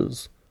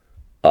was,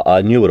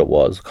 I knew what it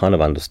was, kind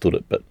of understood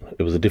it, but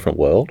it was a different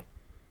world,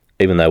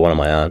 even though one of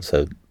my aunts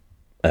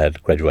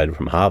had graduated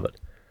from Harvard.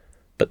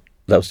 But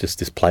that was just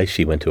this place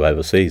she went to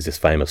overseas, this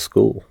famous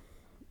school.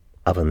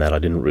 Other than that, I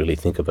didn't really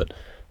think of it,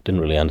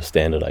 didn't really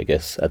understand it, I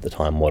guess, at the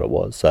time, what it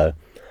was. So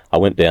I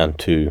went down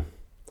to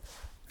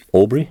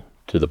Albury,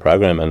 to the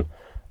program, and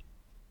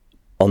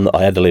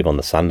I had to leave on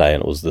the Sunday,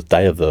 and it was the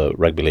day of the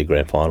Rugby League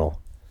Grand Final.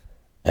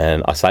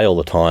 And I say all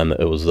the time that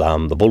it was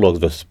the Bulldogs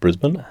versus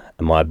Brisbane,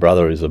 and my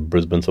brother is a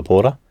Brisbane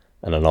supporter,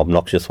 and an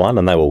obnoxious one,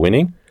 and they were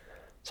winning.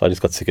 So I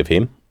just got sick of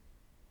him,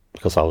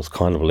 because I was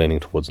kind of leaning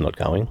towards not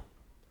going.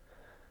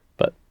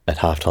 But at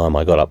halftime,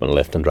 I got up and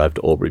left and drove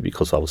to Albury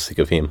because I was sick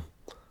of him.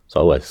 So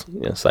I always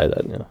say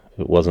that, if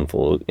it wasn't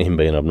for him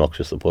being an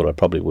obnoxious supporter, I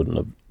probably wouldn't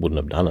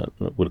have done it.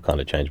 It would have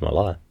kind of changed my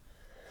life.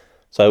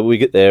 So we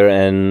get there,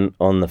 and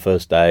on the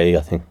first day,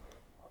 I think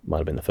it might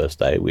have been the first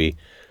day, we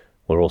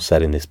were all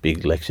sat in this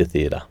big lecture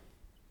theatre.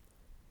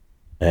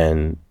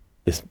 And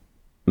this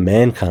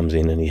man comes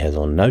in and he has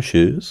on no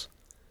shoes.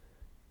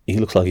 He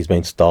looks like he's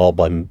been styled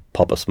by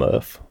Papa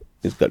Smurf.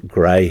 He's got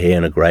grey hair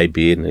and a grey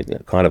beard,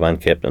 and kind of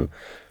unkempt, and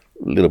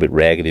a little bit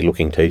raggedy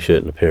looking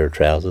t-shirt and a pair of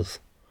trousers.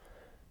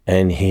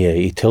 And here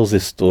he tells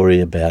this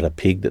story about a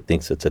pig that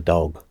thinks it's a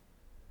dog.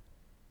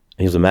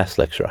 He was a maths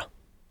lecturer,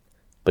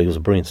 but he was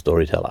a brilliant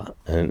storyteller,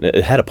 and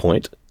it had a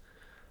point.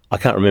 I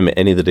can't remember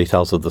any of the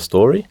details of the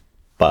story,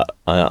 but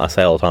I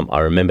say all the time, I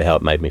remember how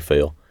it made me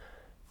feel.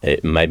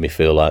 It made me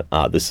feel like,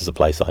 this is a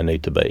place I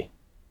need to be.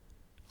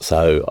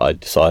 So I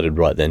decided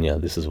right then,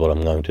 this is what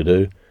I'm going to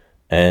do.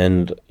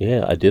 And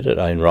I did it.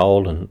 I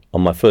enrolled, and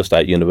on my first day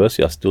at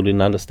university, I still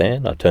didn't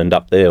understand. I turned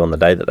up there on the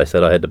day that they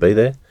said I had to be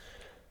there,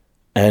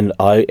 and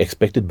I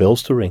expected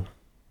bells to ring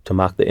to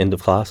mark the end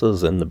of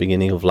classes and the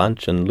beginning of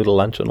lunch and little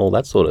lunch and all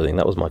that sort of thing.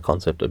 That was my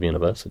concept of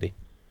university.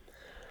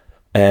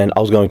 And I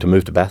was going to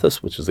move to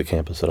Bathurst, which is the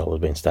campus that I was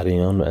been studying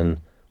on, and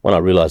when I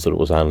realised that it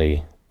was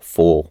only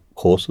 4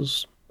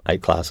 courses,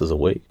 8 classes a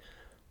week,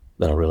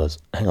 then I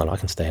realised, hang on, I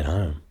can stay at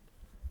home.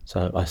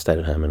 So I stayed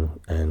at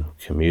home and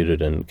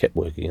commuted and kept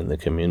working in the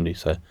community.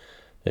 So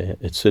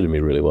it suited me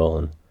really well.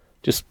 And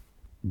just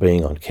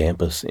being on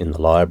campus in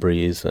the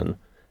libraries, and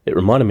it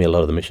reminded me a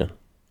lot of the mission.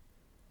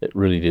 It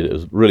really did. It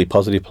was a really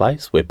positive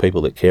place where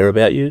people that care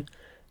about you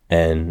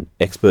and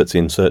experts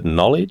in certain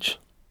knowledge,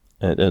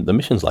 and the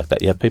mission's like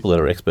that. You have people that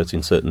are experts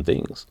in certain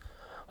things.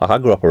 Like I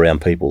grew up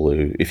around people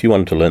who, if you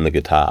wanted to learn the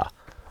guitar,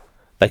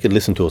 they could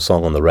listen to a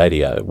song on the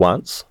radio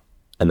once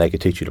and they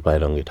could teach you to play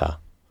it on guitar.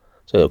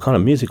 So they're kind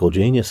of musical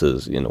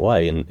geniuses in a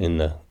way in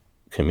the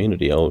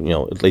community, or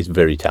at least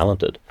very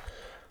talented.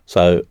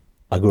 So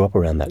I grew up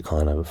around that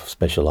kind of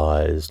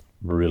specialised,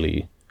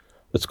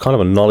 it's kind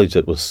of a knowledge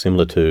that was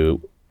similar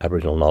to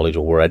Aboriginal knowledge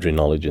or Wiradjuri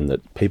knowledge, in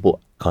that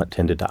people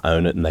tended to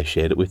own it and they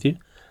shared it with you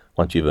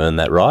once you've earned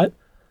that right.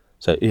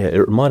 So yeah, it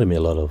reminded me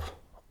a lot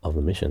of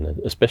the mission,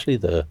 especially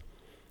the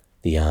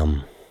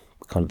kind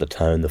of the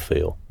tone, the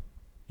feel.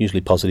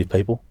 Usually positive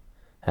people,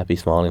 happy,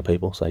 smiling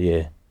people. So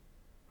yeah,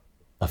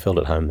 I felt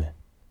at home there.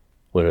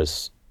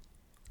 Whereas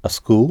a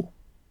school,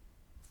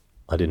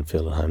 I didn't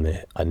feel at home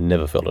there. I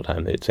never felt at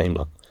home there. It seemed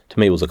like, to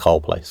me, it was a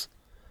cold place.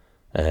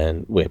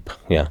 And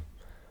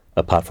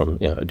apart from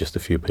just a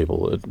few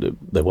people,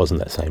 there wasn't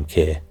that same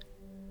care.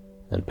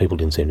 And people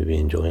didn't seem to be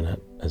enjoying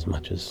it as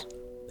much as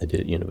they did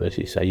at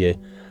university. So yeah,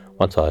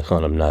 once I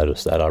kind of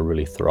noticed that, I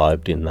really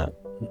thrived in that.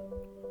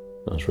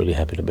 I was really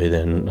happy to be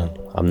there, and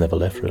I've never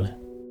left, really.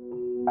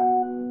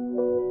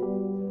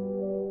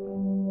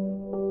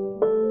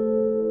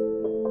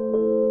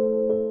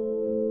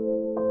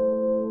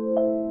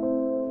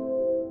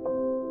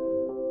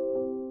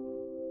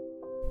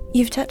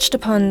 You've touched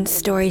upon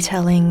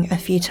storytelling a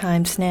few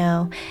times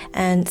now,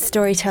 and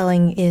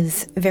storytelling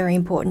is very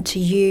important to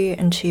you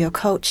and to your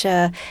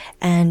culture,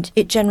 and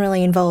it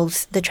generally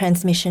involves the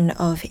transmission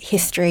of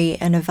history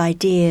and of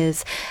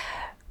ideas.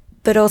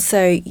 But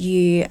also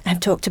you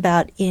have talked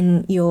about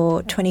in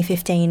your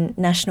 2015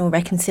 National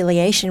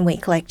Reconciliation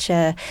Week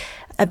lecture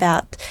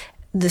about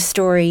the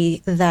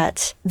story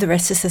that the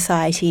rest of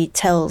society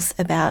tells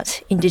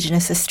about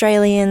Indigenous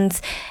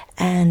Australians,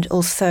 and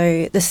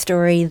also the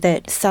story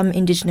that some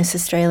Indigenous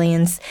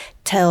Australians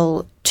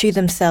tell to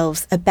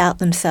themselves about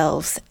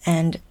themselves,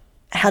 and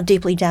how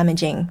deeply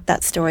damaging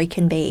that story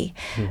can be.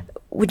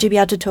 Would you be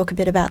able to talk a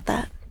bit about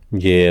that?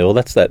 Yeah, well,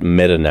 that's that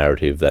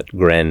meta-narrative, that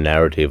grand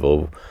narrative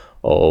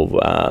of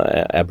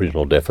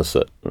Aboriginal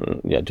deficit,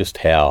 just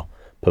how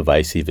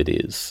pervasive it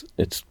is.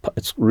 It's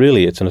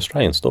an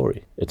Australian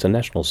story. It's a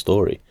national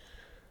story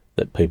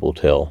that people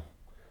tell,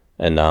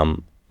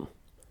 and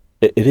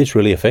it is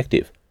really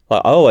effective. I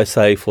always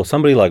say, for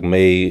somebody like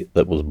me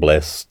that was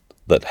blessed,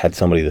 that had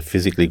somebody that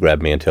physically grab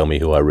me and tell me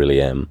who I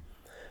really am,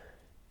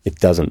 it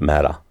doesn't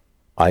matter.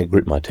 I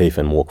grit my teeth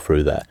and walk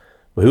through that.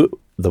 The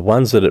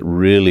ones that it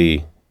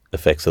really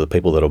affects are the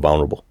people that are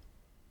vulnerable.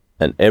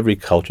 And every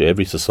culture,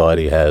 every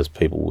society has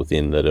people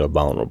within that are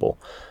vulnerable.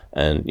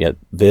 And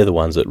they're the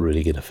ones that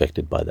really get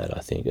affected by that,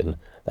 I think. And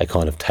they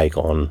kind of take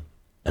on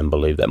and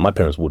believe that. My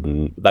parents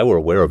they were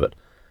aware of it.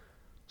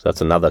 So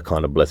that's another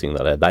kind of blessing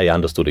that they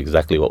understood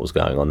exactly what was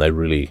going on. They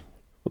really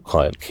were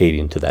kind of keyed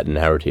into that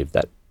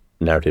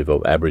narrative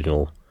of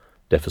Aboriginal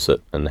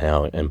deficit and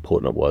how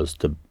important it was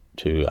to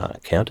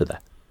counter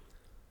that.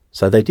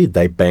 So they did.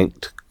 They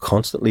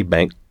constantly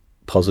banked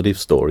positive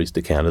stories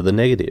to counter the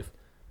negative.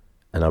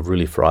 And I've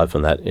really thrived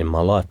from that in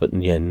my life. But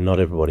not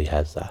everybody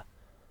has that.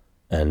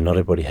 And not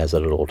everybody has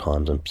it at all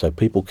times. And so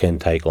people can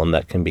take on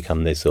that, can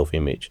become their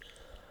self-image.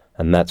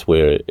 And that's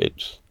where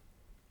it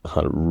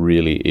kind of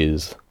really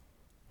is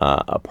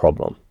a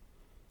problem.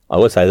 I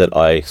would say that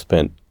I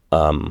spent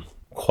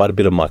quite a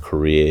bit of my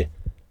career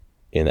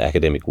in the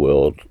academic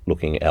world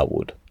looking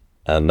outward.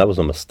 And that was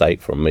a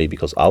mistake from me,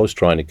 because I was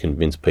trying to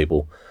convince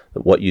people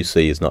that what you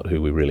see is not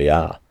who we really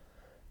are.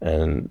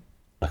 And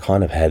I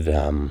kind of had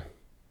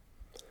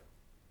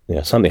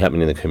something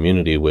happened in the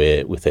community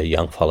where, with a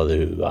young fella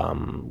who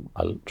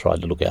I tried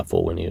to look out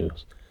for when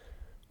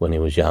he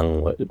was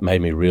young, it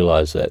made me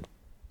realise that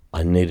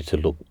I needed to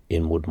look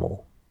inward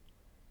more.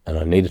 And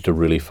I needed to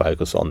really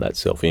focus on that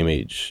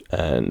self-image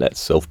and that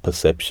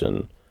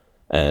self-perception.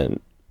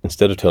 And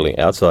instead of telling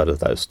outside of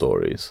those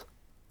stories,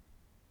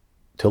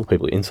 tell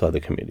people inside the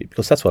community,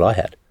 because that's what I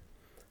had.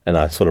 And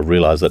I sort of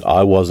realised that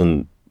I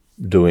wasn't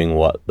doing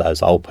what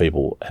those old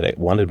people had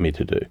wanted me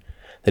to do.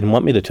 They didn't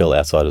want me to tell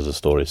outsiders a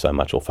story so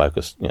much or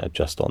focus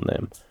just on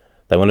them.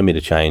 They wanted me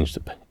to change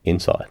the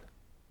inside,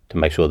 to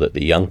make sure that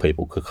the young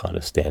people could kind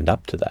of stand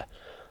up to that.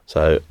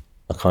 So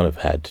I kind of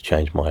had to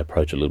change my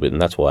approach a little bit,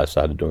 and that's why I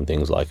started doing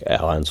things like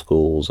our own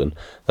schools, and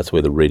that's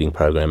where the reading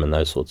program and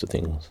those sorts of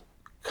things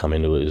come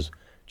into, is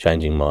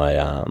changing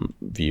my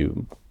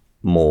view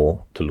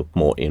more to look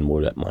more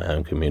inward at my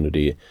own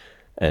community,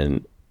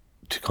 and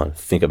to kind of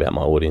think about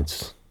my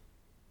audience,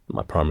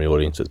 my primary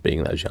audience, as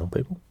being those young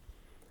people.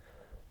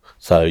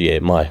 So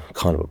my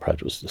kind of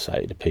approach was to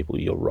say to people,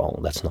 you're wrong,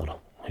 that's not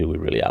who we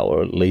really are,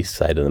 or at least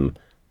say to them,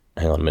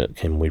 hang on a minute,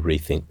 can we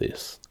rethink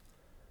this?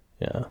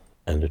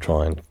 And to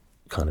try and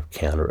kind of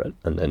counter it.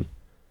 And then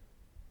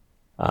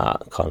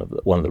kind of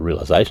one of the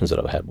realizations that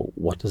I've had, well,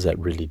 what does that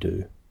really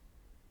do?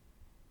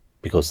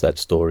 Because that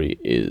story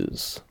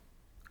is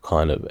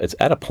it's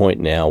at a point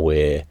now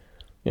where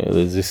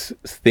there's this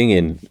thing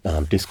in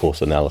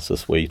discourse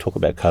analysis where you talk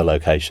about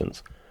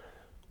co-locations,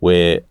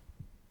 where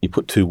you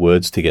put two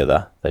words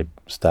together, they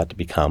start to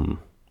become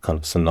kind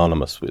of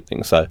synonymous with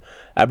things. So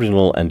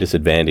Aboriginal and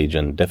disadvantage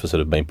and deficit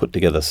have been put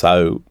together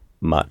so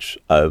much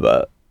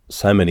over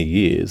so many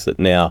years that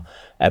now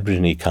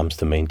Aborigine comes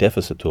to mean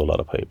deficit to a lot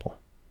of people,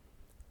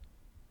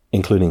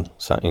 including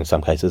in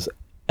some cases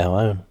our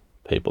own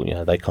people.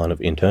 They kind of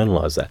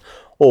internalise that,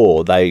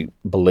 or they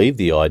believe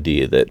the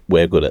idea that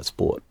we're good at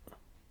sport.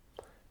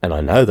 And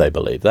I know they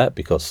believe that,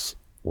 because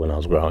when I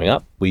was growing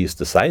up, we used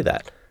to say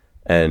that.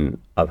 And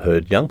I've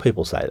heard young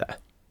people say that.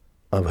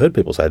 I've heard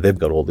people say they've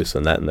got all this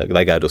and that, and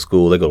they go to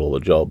school, they've got all the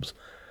jobs,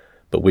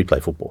 but we play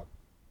football.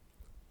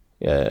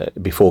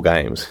 Before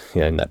games,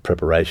 in that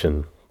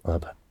preparation,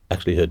 I've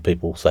actually heard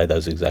people say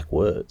those exact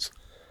words.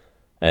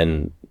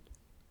 And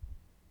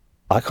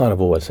I kind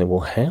of always think, well,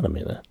 hang on a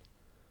minute.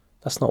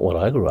 That's not what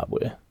I grew up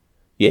with.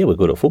 Yeah, we're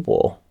good at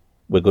football.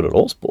 We're good at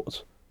all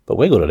sports, but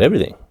we're good at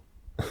everything.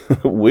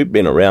 We've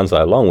been around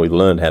so long, we've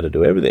learned how to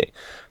do everything.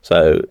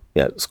 So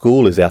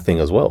school is our thing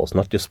as well. It's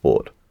not just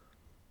sport.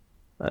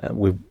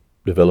 We've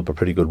developed a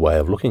pretty good way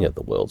of looking at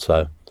the world.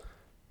 So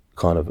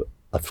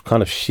I've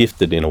kind of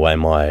shifted in a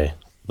way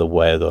the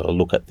way that I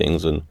look at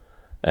things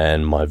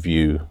and my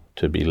view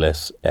to be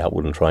less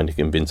outward and trying to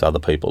convince other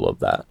people of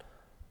that,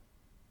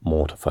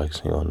 more to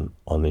focusing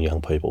on the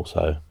young people.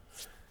 So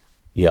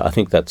yeah, I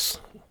think that's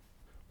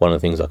one of the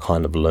things I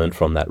kind of learned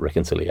from that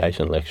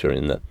reconciliation lecture,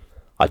 in that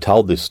I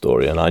told this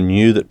story and I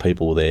knew that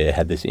people there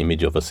had this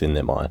image of us in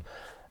their mind.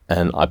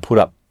 And I put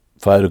up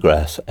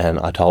photographs and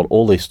I told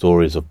all these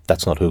stories of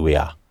that's not who we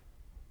are.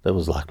 That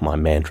was like my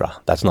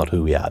mantra. That's not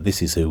who we are.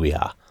 This is who we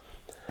are.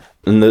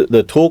 And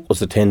the talk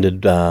was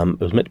attended, it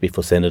was meant to be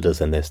for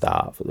senators and their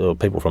staff. There were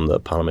people from the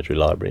Parliamentary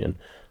Library and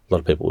a lot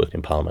of people worked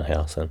in Parliament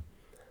House. And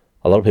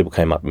a lot of people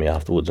came up to me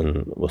afterwards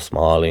and were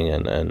smiling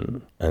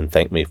and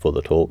thanked me for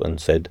the talk and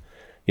said,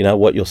 you know,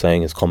 what you're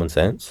saying is common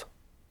sense,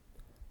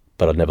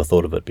 but I'd never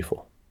thought of it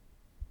before.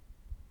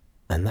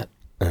 And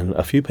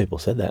a few people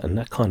said that, and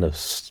that kind of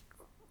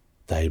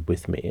stayed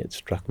with me. It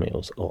struck me. It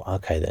was,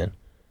 okay then.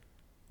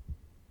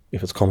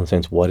 If it's common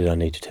sense, why did I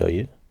need to tell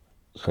you?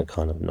 So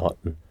kind of not.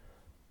 And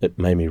it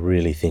made me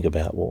really think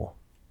about,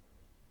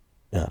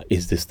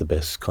 is this the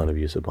best kind of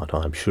use of my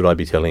time? Should I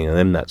be telling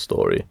them that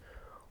story,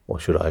 or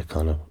should I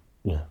kind of,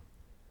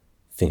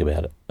 think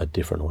about a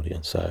different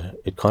audience? So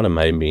it kind of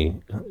made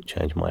me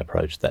change my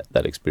approach,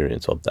 that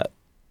experience of that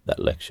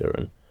lecture.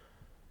 And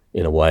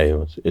in a way,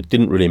 it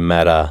didn't really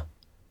matter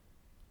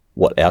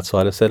what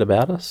outsiders said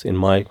about us in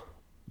my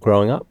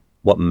growing up.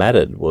 What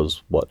mattered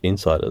was what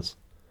insiders,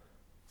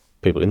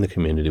 people in the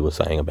community, were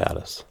saying about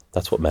us.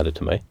 That's what mattered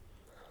to me.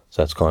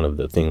 So that's kind of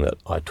the thing that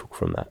I took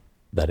from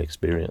that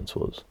experience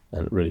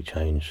and it really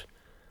changed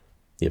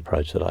the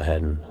approach that I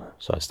had. And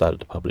so I started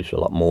to publish a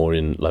lot more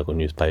in local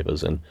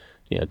newspapers and,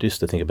 just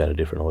to think about a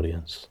different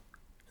audience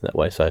in that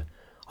way. So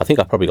I think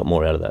I probably got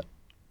more out of that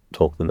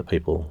talk than the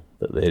people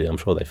that they did. I'm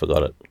sure they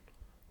forgot it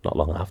not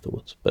long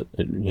afterwards. But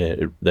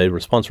their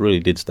response really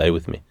did stay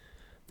with me,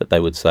 that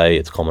they would say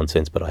it's common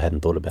sense, but I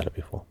hadn't thought about it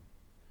before.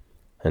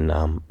 And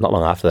not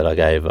long after that, I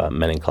gave a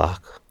Manning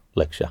Clark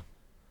lecture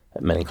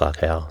at Manning Clark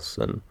House,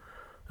 and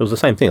it was the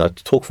same thing. I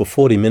talked for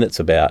 40 minutes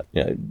about,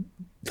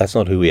 that's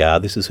not who we are,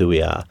 this is who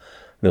we are.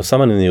 And there was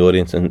someone in the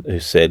audience who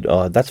said,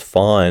 that's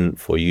fine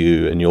for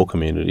you and your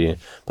community,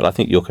 but I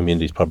think your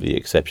community is probably the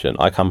exception.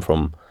 I come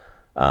from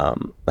a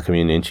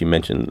community, and she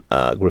mentioned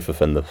Griffith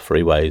and the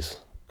Freeways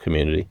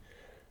community,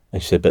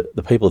 and she said, but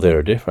the people there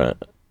are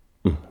different.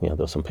 There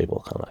were some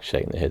people kind of like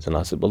shaking their heads, and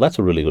I said, well, that's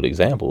a really good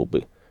example,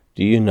 but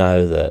do you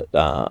know that,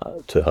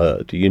 to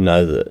her, do you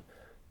know that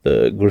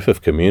the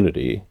Griffith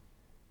community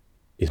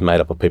is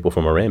made up of people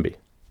from Arambi?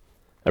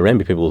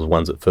 Arambi people were the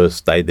ones that first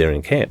stayed there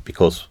in camp,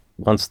 because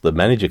once the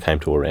manager came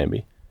to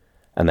Arambi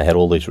and they had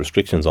all these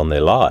restrictions on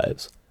their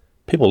lives,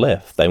 people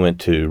left. They went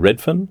to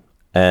Redfern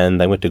and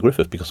they went to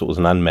Griffith because it was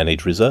an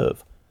unmanaged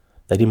reserve.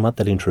 They didn't want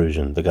that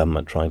intrusion, the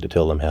government trying to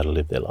tell them how to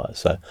live their lives.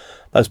 So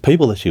those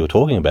people that you were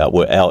talking about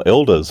were our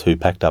elders who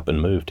packed up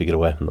and moved to get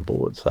away from the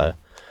board. So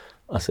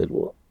I said,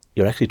 well,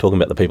 you're actually talking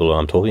about the people that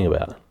I'm talking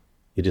about.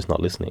 You're just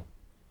not listening.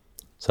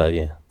 So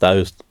yeah,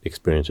 those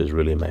experiences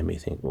really made me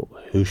think, well,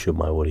 who should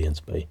my audience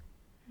be?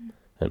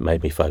 And it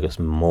made me focus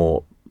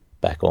more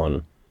back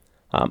on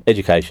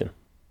education,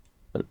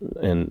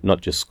 and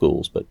not just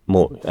schools, but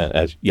more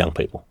as young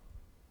people.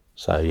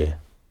 So yeah,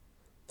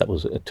 that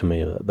was, to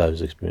me,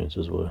 those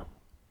experiences were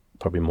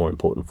probably more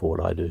important for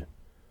what I do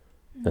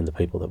than the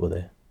people that were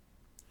there.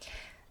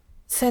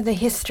 So the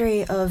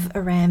history of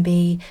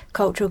Arambi,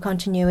 cultural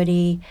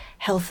continuity,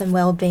 health and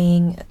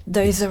well-being,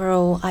 those are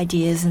all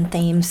ideas and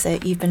themes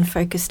that you've been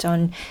focused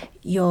on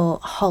your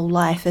whole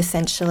life,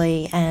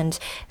 essentially, and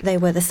they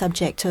were the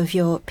subject of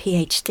your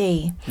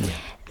PhD. Yeah.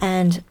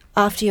 And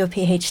after your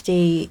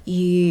PhD,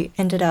 you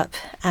ended up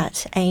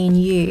at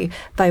ANU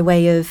by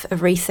way of a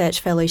research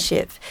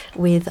fellowship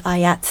with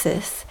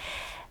IATSIS.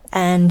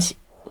 And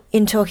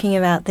in talking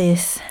about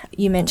this,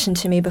 you mentioned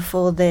to me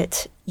before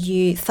that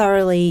you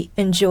thoroughly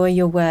enjoy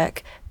your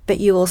work, but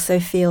you also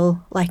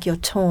feel like you're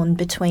torn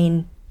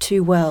between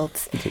two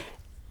worlds. Okay.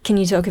 Can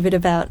you talk a bit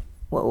about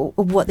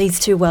what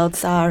these two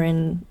worlds are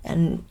and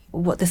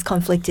what this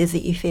conflict is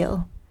that you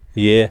feel?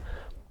 Yeah.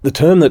 The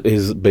term that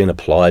has been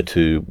applied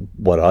to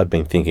what I've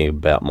been thinking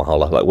about my whole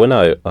life, like when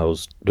I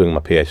was doing my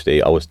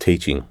PhD, I was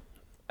teaching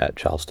at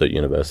Charles Sturt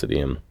University,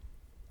 and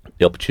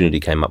the opportunity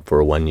came up for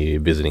a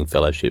 1-year visiting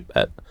fellowship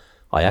at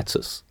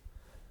IATSIS.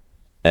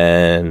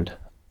 And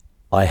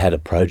I had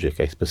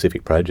a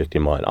specific project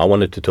in mind. I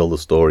wanted to tell the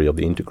story of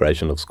the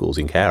integration of schools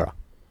in Cowra.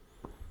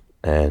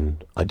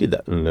 And I did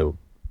that, and there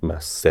were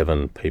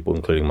 7 people,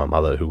 including my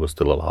mother, who was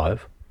still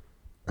alive,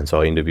 And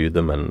so I interviewed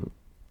them and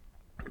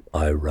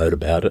I wrote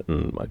about it,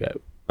 and I gave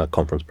a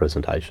conference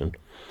presentation,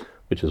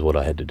 which is what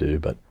I had to do.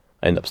 But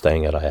I ended up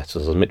staying at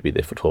IATSIS. I was meant to be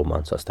there for 12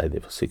 months. I stayed there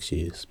for 6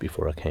 years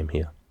before I came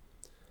here.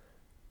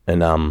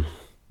 And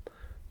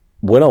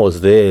when I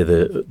was there,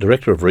 the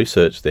director of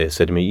research there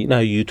said to me,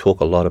 you talk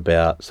a lot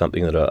about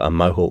something that a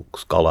Mohawk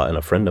scholar and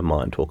a friend of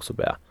mine talks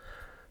about.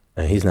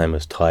 And his name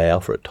was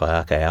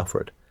Taiake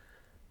Alfred.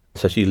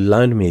 So she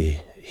loaned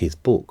me his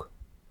book,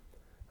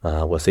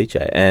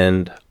 Wasiche,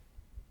 and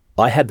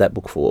I had that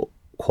book for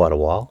quite a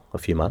while, a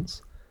few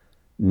months,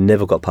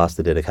 never got past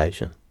the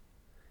dedication.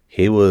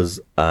 He was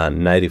a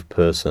native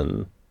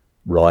person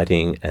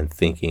writing and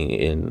thinking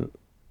in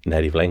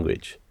native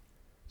language.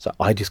 So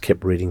I just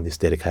kept reading this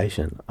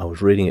dedication. I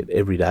was reading it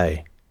every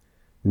day,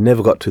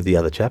 never got to the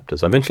other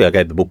chapters. Eventually I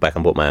gave the book back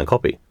and bought my own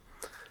copy.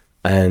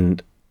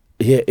 And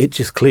yeah, it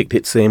just clicked.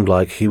 It seemed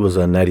like he was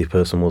a native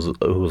person who was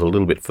a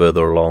little bit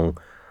further along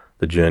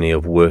the journey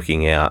of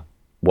working out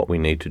what we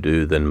need to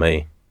do than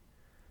me.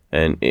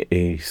 And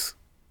he's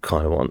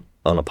kind of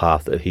on a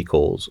path that he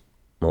calls,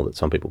 or that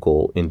some people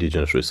call,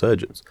 Indigenous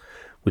resurgence,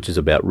 which is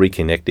about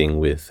reconnecting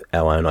with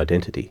our own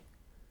identity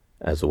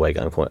as a way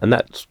going forward. And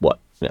that's what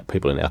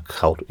people in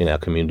our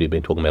community have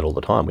been talking about all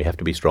the time. We have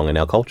to be strong in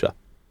our culture.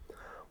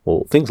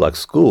 Well, things like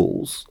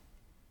schools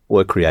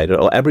were created,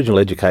 or Aboriginal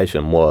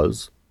education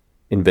was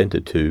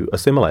invented to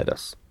assimilate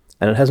us.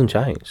 And it hasn't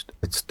changed.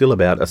 It's still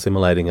about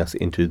assimilating us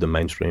into the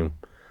mainstream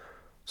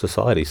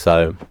society.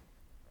 So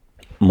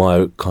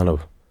my kind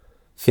of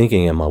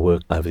thinking and my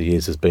work over the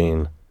years has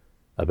been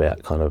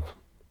about kind of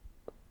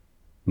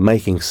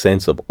making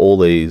sense of all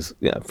these,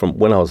 from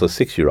when I was a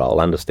 6-year-old,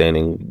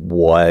 understanding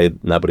why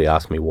nobody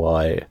asked me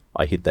why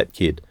I hit that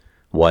kid,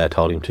 why I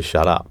told him to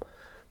shut up,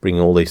 bringing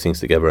all these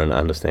things together and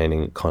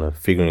understanding, kind of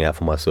figuring out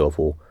for myself,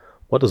 well,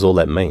 what does all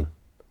that mean?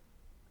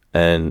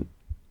 And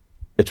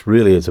it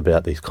really is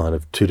about these kind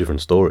of two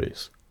different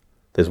stories.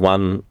 There's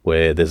one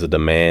where there's a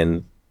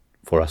demand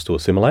for us to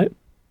assimilate,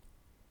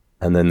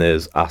 and then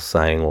there's us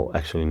saying, well,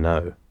 actually,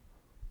 no,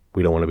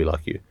 we don't want to be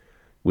like you.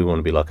 We want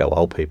to be like our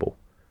old people.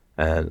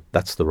 And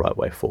that's the right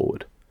way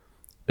forward.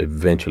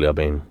 Eventually, I've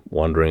been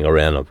wandering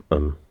around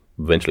and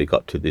eventually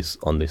got to this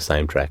on this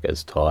same track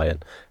as Ty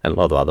and a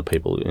lot of other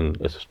people,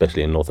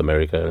 especially in North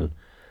America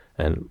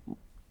and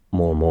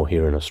more and more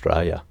here in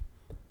Australia,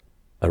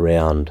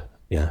 around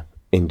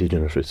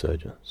Indigenous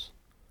resurgence.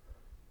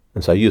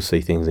 And so you see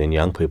things in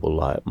young people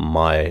like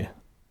my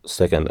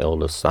second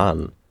eldest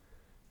son.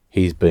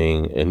 He's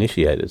being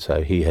initiated,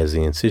 so he has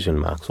the incision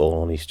marks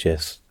all on his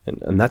chest,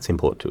 and that's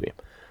important to him.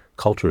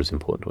 Culture is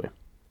important to him,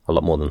 a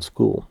lot more than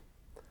school.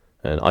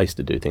 And I used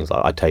to do things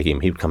like, I'd take him,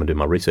 he'd come and do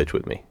my research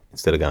with me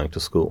instead of going to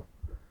school.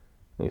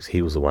 Because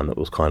he was the one that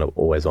was kind of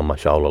always on my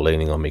shoulder,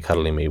 leaning on me,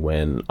 cuddling me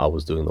when I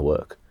was doing the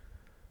work.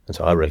 And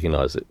so I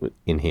recognised it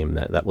in him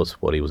that was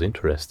what he was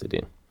interested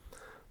in.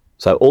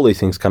 So all these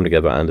things come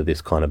together under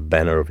this kind of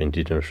banner of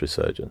Indigenous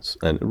resurgence.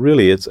 And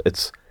really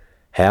it's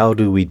how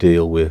do we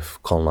deal with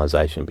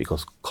colonisation?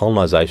 Because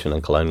colonisation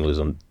and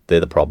colonialism, they're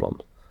the problem,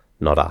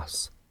 not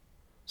us.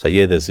 So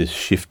there's this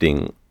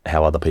shifting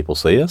how other people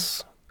see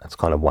us. That's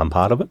kind of one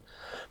part of it.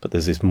 But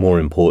there's this more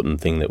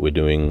important thing that we're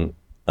doing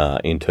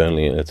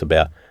internally, and it's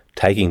about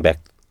taking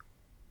back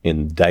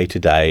in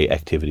day-to-day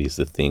activities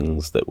the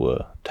things that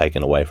were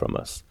taken away from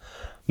us.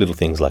 Little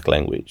things like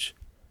language.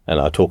 And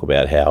I talk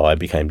about how I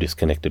became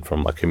disconnected from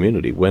my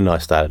community when I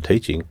started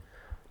teaching,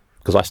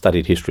 because I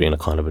studied history in a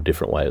kind of a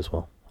different way as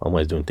well. I'm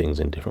always doing things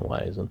in different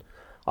ways. And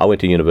I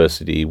went to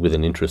university with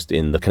an interest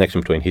in the connection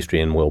between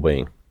history and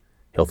well-being,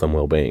 health and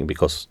well-being,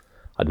 because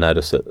I'd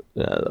noticed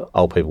that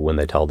old people, when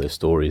they told their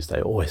stories, they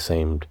always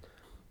seemed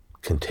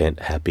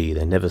content, happy.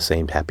 They never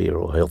seemed happier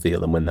or healthier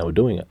than when they were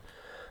doing it.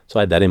 So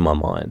I had that in my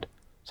mind.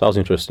 So I was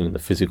interested in the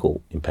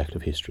physical impact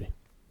of history.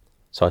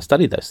 So I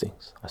studied those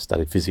things. I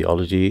studied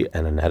physiology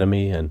and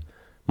anatomy, and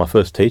my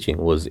first teaching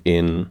was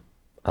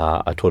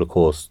I taught a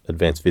course,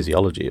 Advanced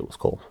Physiology it was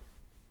called.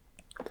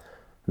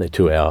 They're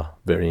 2-hour,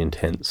 very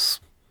intense,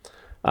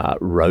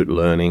 rote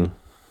learning.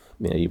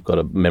 You've got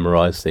to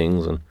memorise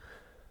things, and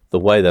the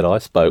way that I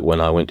spoke when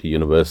I went to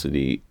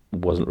university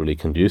wasn't really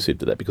conducive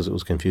to that because it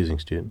was confusing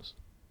students.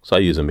 So I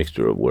use a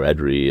mixture of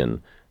Wiradjuri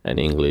and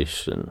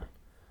English and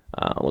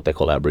what they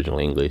call Aboriginal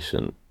English,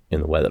 and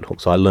in the way that I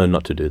talk. So I learned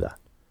not to do that.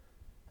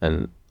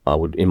 And I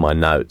would, in my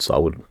notes, I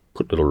would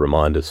put little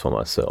reminders for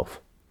myself,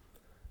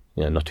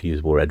 not to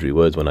use Wiradjuri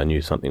words when I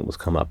knew something was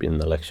come up in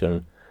the lecture.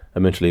 And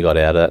eventually got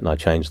out of that, and I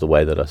changed the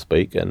way that I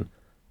speak. And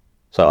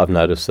so I've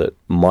noticed that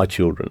my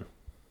children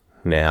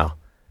now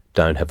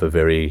don't have a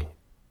very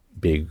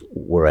big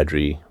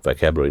Wiradjuri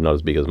vocabulary, not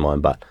as big as mine,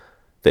 but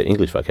their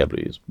English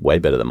vocabulary is way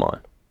better than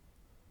mine.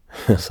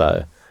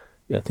 So,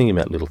 thinking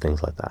about little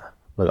things like that.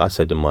 Like I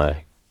said to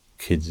my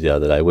kids the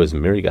other day, "Where's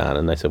Mirigan?"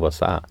 And they said, "What's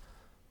that?"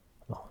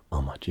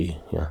 Oh my gee,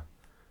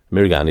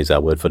 Mirigan is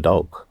our word for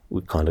dog.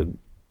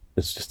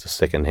 It's just a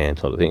second-hand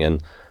sort of thing.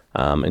 And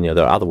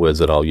there are other words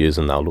that I'll use,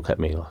 and they'll look at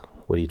me like,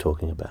 "What are you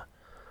talking about?"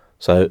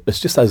 So it's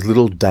just those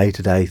little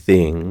day-to-day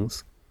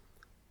things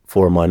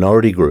for a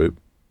minority group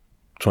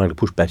trying to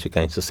push back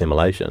against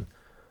assimilation,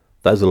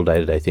 those little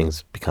day-to-day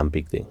things become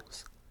big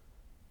things.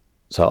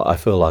 So I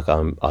feel like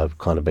I've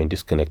kind of been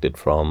disconnected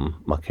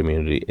from my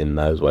community in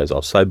those ways. I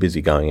was so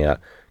busy going out,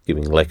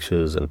 giving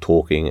lectures and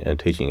talking and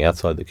teaching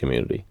outside the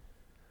community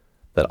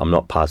that I'm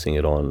not passing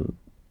it on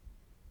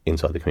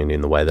inside the community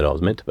in the way that I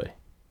was meant to be,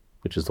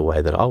 which is the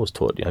way that I was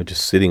taught,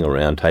 just sitting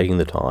around, taking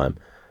the time,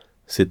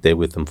 sit there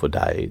with them for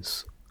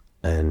days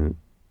and,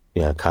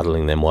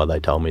 cuddling them while they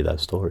told me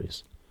those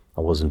stories.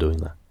 I wasn't doing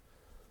that.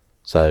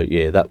 So,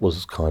 yeah, that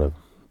was kind of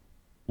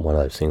one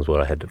of those things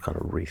where I had to kind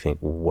of rethink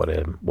what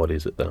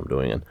is it that I'm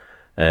doing.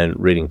 And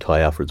reading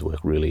Ty Alfred's work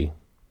really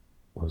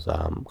was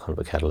kind of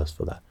a catalyst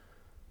for that.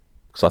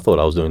 Because I thought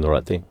I was doing the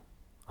right thing.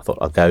 I thought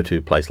I'd go to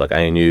a place like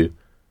ANU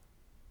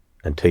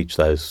and teach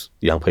those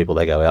young people.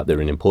 They go out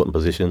there in important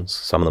positions.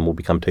 Some of them will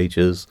become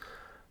teachers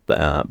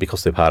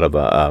because they're part of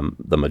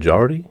the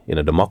majority in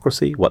a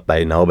democracy. What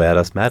they know about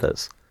us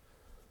matters.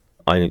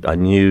 I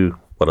knew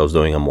what I was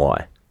doing and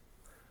why.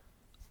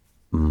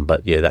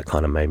 But yeah, that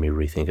kind of made me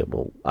rethink it.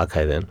 Well,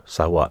 okay then,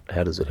 so what?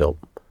 How does it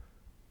help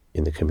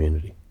in the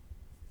community?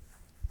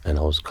 And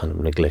I was kind of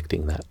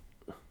neglecting that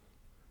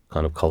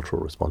kind of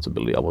cultural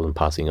responsibility. I wasn't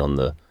passing on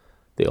the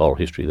oral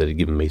history that had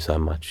given me so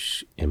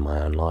much in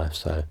my own life.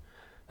 So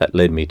that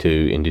led me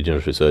to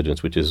Indigenous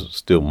Resurgence, which is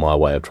still my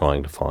way of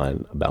trying to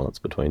find a balance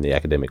between the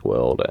academic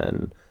world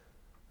and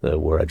the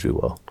Wiradjuri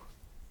world.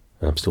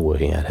 And I'm still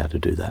working out how to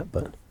do that,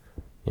 but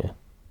yeah,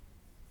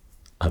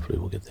 hopefully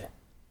we'll get there.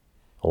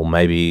 Or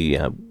maybe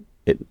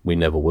we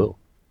never will.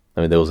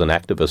 I mean, there was an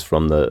activist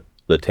from the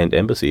Tent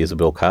Embassy,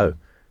 Isabel Coe,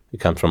 who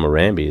comes from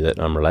Arambi that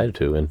I'm related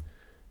to. And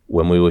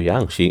when we were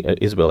young,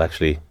 Isabel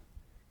actually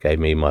gave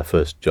me my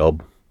first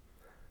job.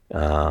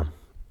 It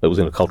was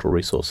in a cultural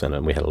resource centre,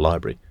 and we had a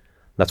library.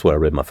 That's where I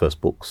read my first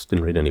books.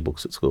 Didn't read any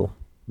books at school,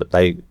 but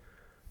they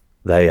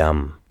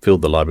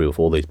filled the library with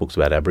all these books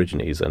about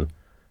Aborigines, and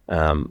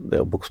there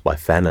were books by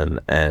Fanon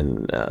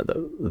and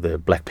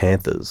the Black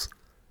Panthers.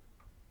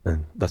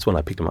 And that's when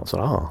I picked them up and said,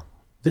 oh,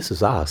 this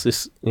is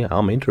us.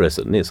 I'm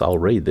interested in this. I'll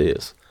read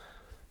this.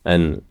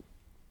 And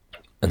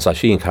so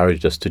she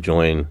encouraged us to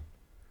join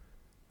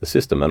the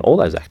system, and all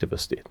those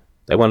activists did.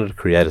 They wanted to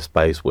create a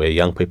space where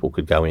young people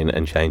could go in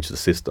and change the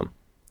system.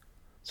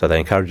 So they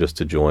encouraged us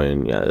to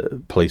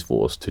join police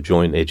force, to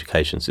join the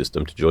education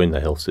system, to join the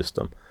health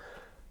system.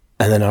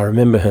 And then I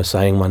remember her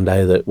saying one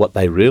day that what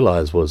they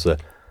realised was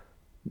that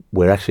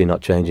we're actually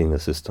not changing the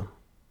system.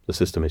 The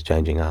system is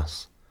changing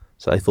us.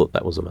 So they thought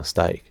that was a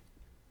mistake.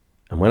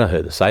 And when I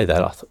heard her say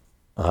that,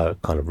 I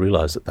kind of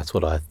realised that that's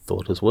what I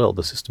thought as well.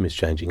 The system is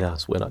changing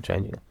us. We're not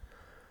changing it.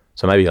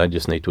 So maybe I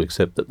just need to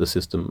accept that the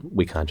system,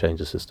 we can't change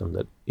the system,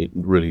 that it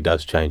really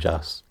does change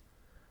us.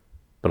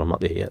 But I'm not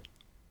there yet.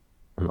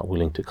 I'm not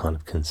willing to kind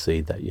of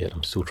concede that yet.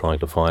 I'm still trying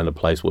to find a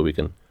place where we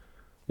can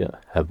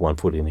have one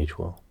foot in each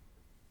world.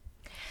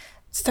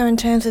 So in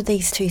terms of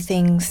these two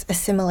things,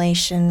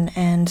 assimilation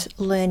and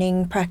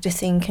learning,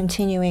 practicing,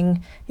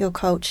 continuing your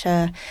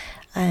culture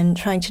and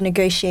trying to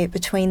negotiate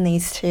between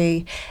these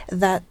two,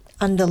 that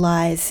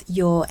underlies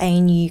your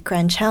ANU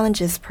Grand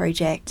Challenges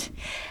project.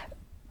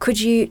 Could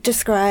you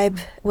describe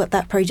what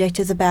that project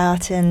is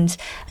about and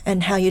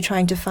how you're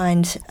trying to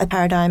find a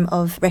paradigm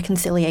of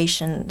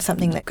reconciliation,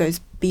 something that goes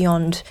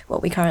beyond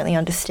what we currently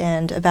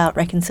understand about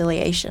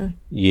reconciliation?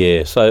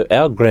 Yeah, so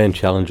our Grand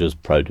Challenges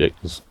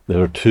project,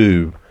 there are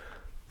two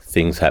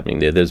things happening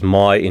there. There's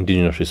my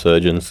Indigenous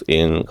Resurgence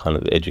in kind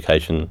of the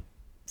education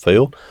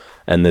field,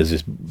 and there's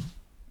this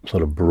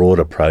sort of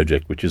broader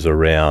project which is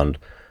around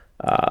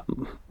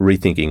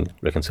rethinking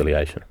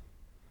reconciliation.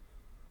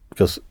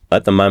 Because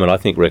at the moment I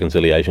think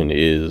reconciliation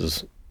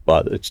is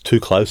either it's too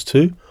close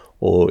to,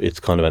 or it's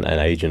kind of an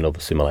agent of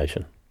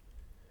assimilation.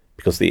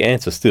 Because the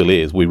answer still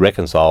is we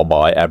reconcile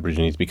by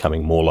Aborigines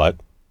becoming more like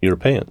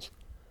Europeans.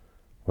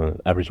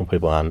 Well, Aboriginal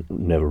people are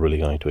never really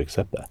going to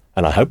accept that.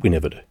 And I hope we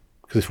never do.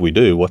 Because if we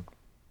do, what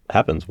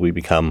happens? We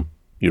become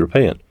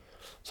European.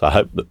 So I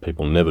hope that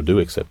people never do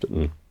accept it,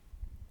 and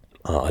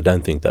I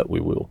don't think that we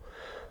will.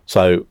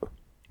 So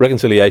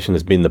reconciliation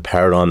has been the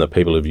paradigm that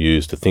people have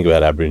used to think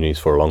about Aborigines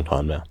for a long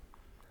time now.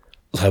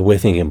 So we're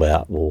thinking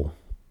about, well,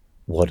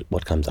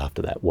 what comes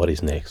after that? What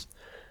is next?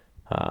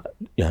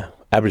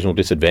 Aboriginal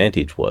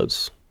disadvantage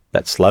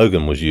that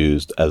slogan was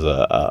used as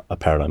a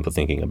paradigm for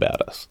thinking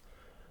about us.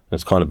 And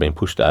it's kind of been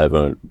pushed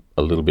over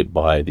a little bit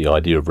by the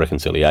idea of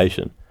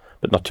reconciliation,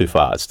 but not too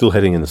far. It's still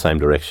heading in the same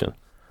direction.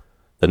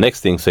 The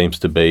next thing seems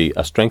to be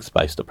a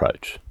strengths-based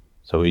approach.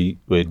 So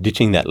we're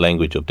ditching that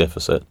language of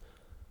deficit,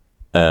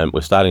 and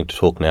we're starting to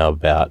talk now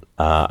about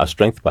a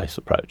strength-based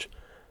approach.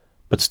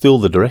 But still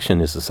the direction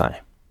is the same.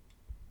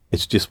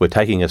 It's just we're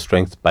taking a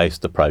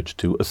strength-based approach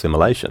to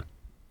assimilation.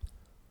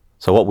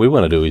 So what we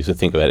want to do is to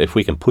think about if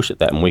we can push at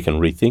that and we can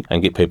rethink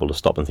and get people to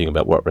stop and think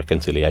about what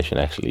reconciliation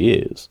actually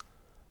is,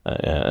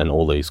 and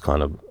all these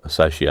kind of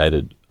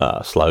associated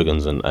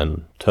slogans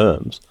and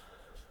terms,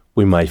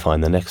 we may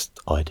find the next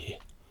idea.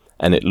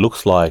 And it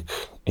looks like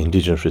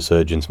Indigenous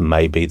Resurgence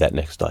may be that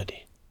next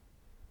idea.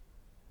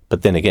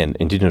 But then again,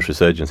 Indigenous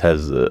Resurgence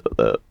has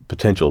the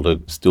potential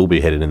to still be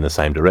headed in the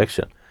same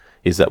direction.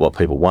 Is that what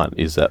people want?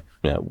 Is that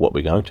what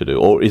we're going to do?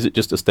 Or is it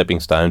just a stepping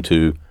stone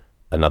to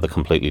another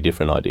completely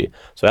different idea?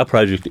 So our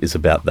project is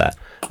about that.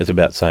 It's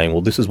about saying,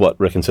 well, this is what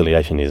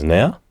reconciliation is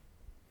now.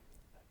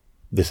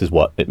 This is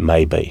what it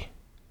may be.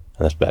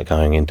 And that's about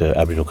going into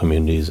Aboriginal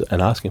communities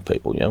and asking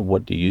people,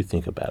 what do you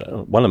think about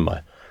it? One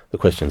of the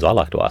questions I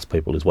like to ask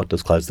people is, what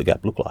does Close the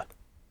Gap look like?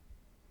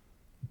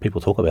 People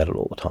talk about it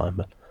all the time,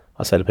 but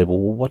I say to people,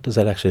 well, what does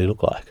that actually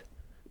look like?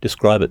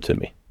 Describe it to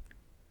me.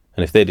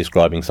 And if they're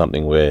describing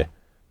something where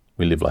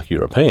we live like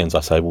Europeans,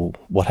 I say, well,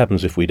 what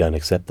happens if we don't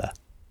accept that?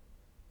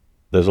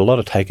 There's a lot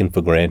of taken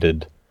for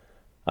granted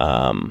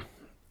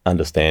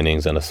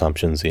understandings and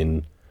assumptions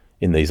in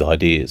these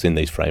ideas, in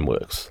these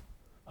frameworks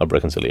of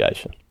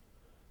reconciliation.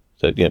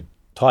 So,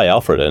 Ty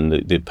Alfred and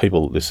the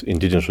people, this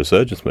Indigenous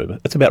resurgence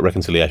movement, it's about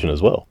reconciliation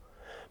as well.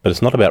 But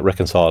it's not about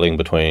reconciling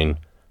between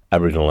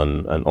Aboriginal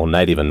or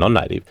Native and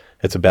non-Native.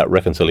 It's about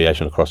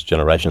reconciliation across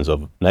generations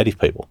of Native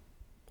people.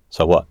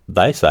 So what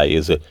they say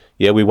is that,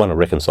 we want to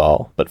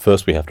reconcile, but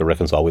first we have to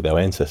reconcile with our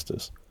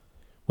ancestors.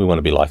 We want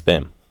to be like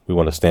them. We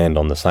want to stand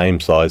on the same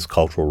size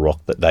cultural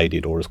rock that they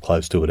did, or as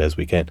close to it as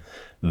we can.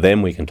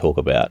 Then we can talk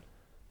about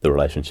the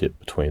relationship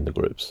between the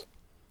groups.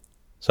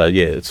 So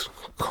it's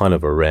kind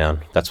of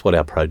around, that's what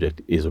our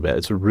project is about.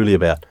 It's really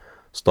about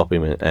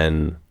stopping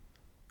and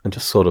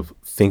just sort of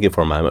thinking for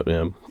a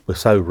moment. We're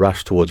so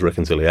rushed towards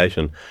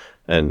reconciliation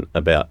and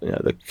about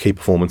the key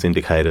performance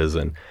indicators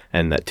and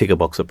that ticker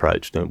box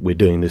approach. We're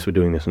doing this and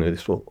doing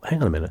this. Well,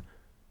 hang on a minute.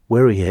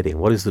 Where are we heading?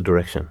 What is the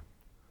direction?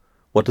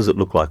 What does it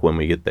look like when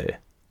we get there?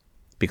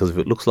 Because if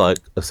it looks like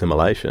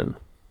assimilation,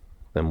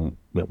 then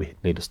we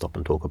need to stop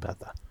and talk about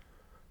that.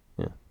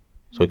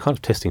 So we're kind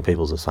of testing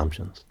people's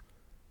assumptions.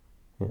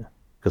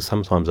 Because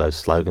sometimes those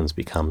slogans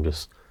become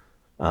just,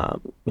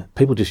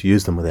 people just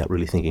use them without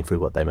really thinking through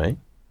what they mean.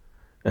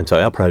 And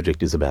so our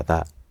project is about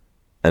that.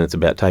 And it's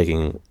about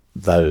taking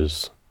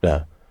those,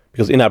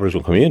 because in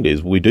Aboriginal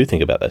communities, we do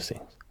think about those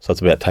things. So it's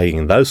about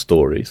taking those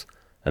stories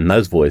and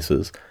those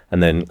voices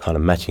and then kind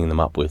of matching them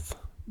up with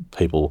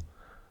people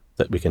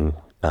that we can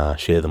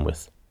share them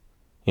with.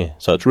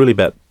 So it's really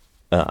about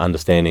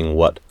understanding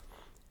what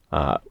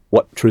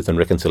truth and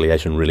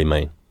reconciliation really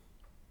mean,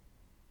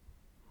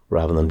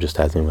 rather than just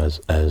having them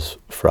as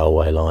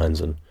throwaway lines.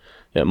 And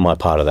my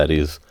part of that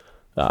is,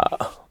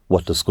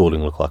 what does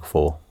schooling look like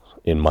for,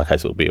 in my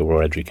case, it will be a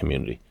Wiradjuri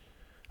community.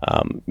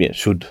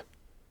 Should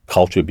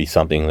culture be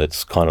something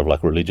that's kind of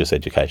like religious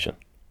education,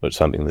 or it's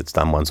something that's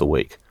done once a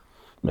week,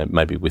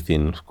 maybe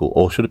within school,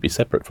 or should it be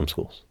separate from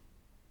schools?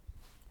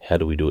 How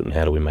do we do it, and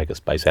how do we make a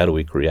space? How do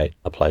we create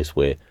a place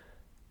where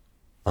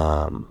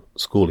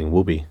schooling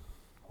will be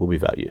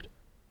valued?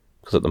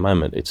 Because at the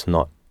moment,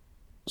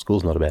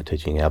 school's not about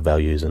teaching our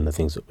values and the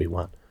things that we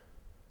want.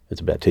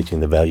 It's about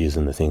teaching the values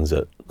and the things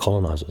that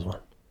colonisers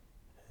want.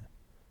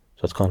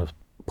 So it's kind of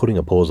putting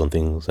a pause on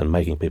things and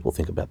making people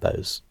think about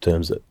those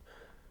terms that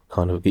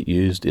kind of get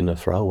used in a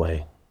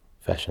throwaway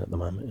fashion at the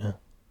moment.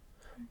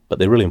 But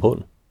they're really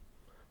important.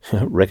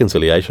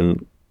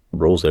 Reconciliation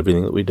rules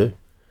everything that we do,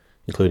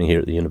 including here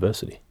at the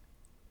university.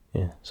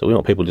 So we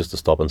want people just to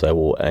stop and say,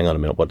 well, hang on a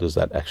minute, what does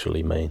that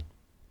actually mean?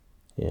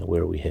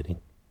 Where are we heading?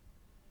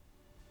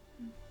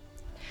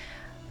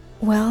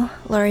 Well,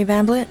 Laurie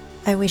Bamblett,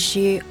 I wish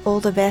you all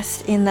the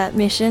best in that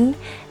mission,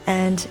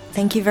 and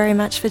thank you very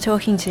much for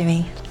talking to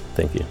me.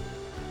 Thank you.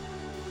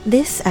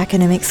 This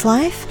Academics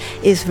Life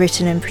is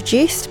written and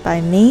produced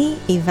by me,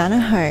 Ivana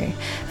Ho,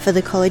 for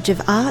the College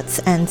of Arts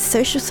and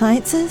Social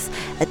Sciences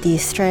at the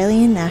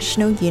Australian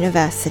National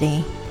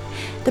University.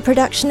 The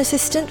production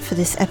assistant for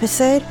this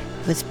episode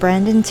was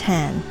Brandon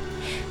Tan.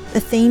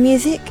 The theme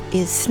music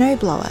is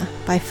Snowblower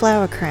by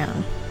Flower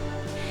Crown.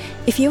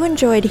 If you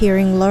enjoyed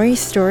hearing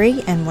Laurie's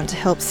story and want to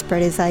help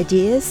spread his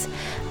ideas,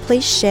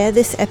 please share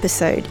this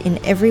episode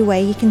in every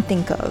way you can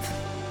think of.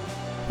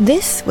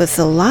 This was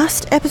the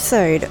last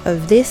episode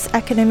of This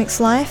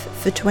Academics Life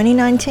for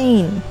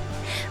 2019.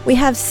 We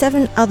have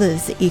 7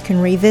 others that you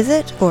can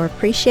revisit or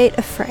appreciate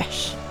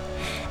afresh.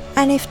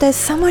 And if there's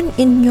someone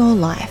in your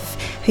life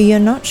who you're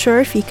not sure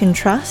if you can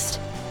trust,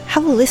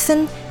 have a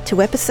listen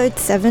to episode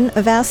 7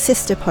 of our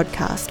sister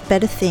podcast,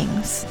 Better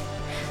Things.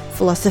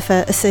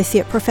 Philosopher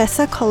Associate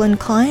Professor Colin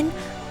Klein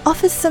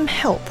offers some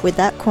help with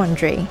that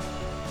quandary.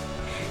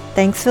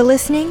 Thanks for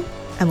listening,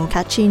 and we'll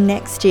catch you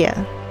next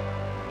year.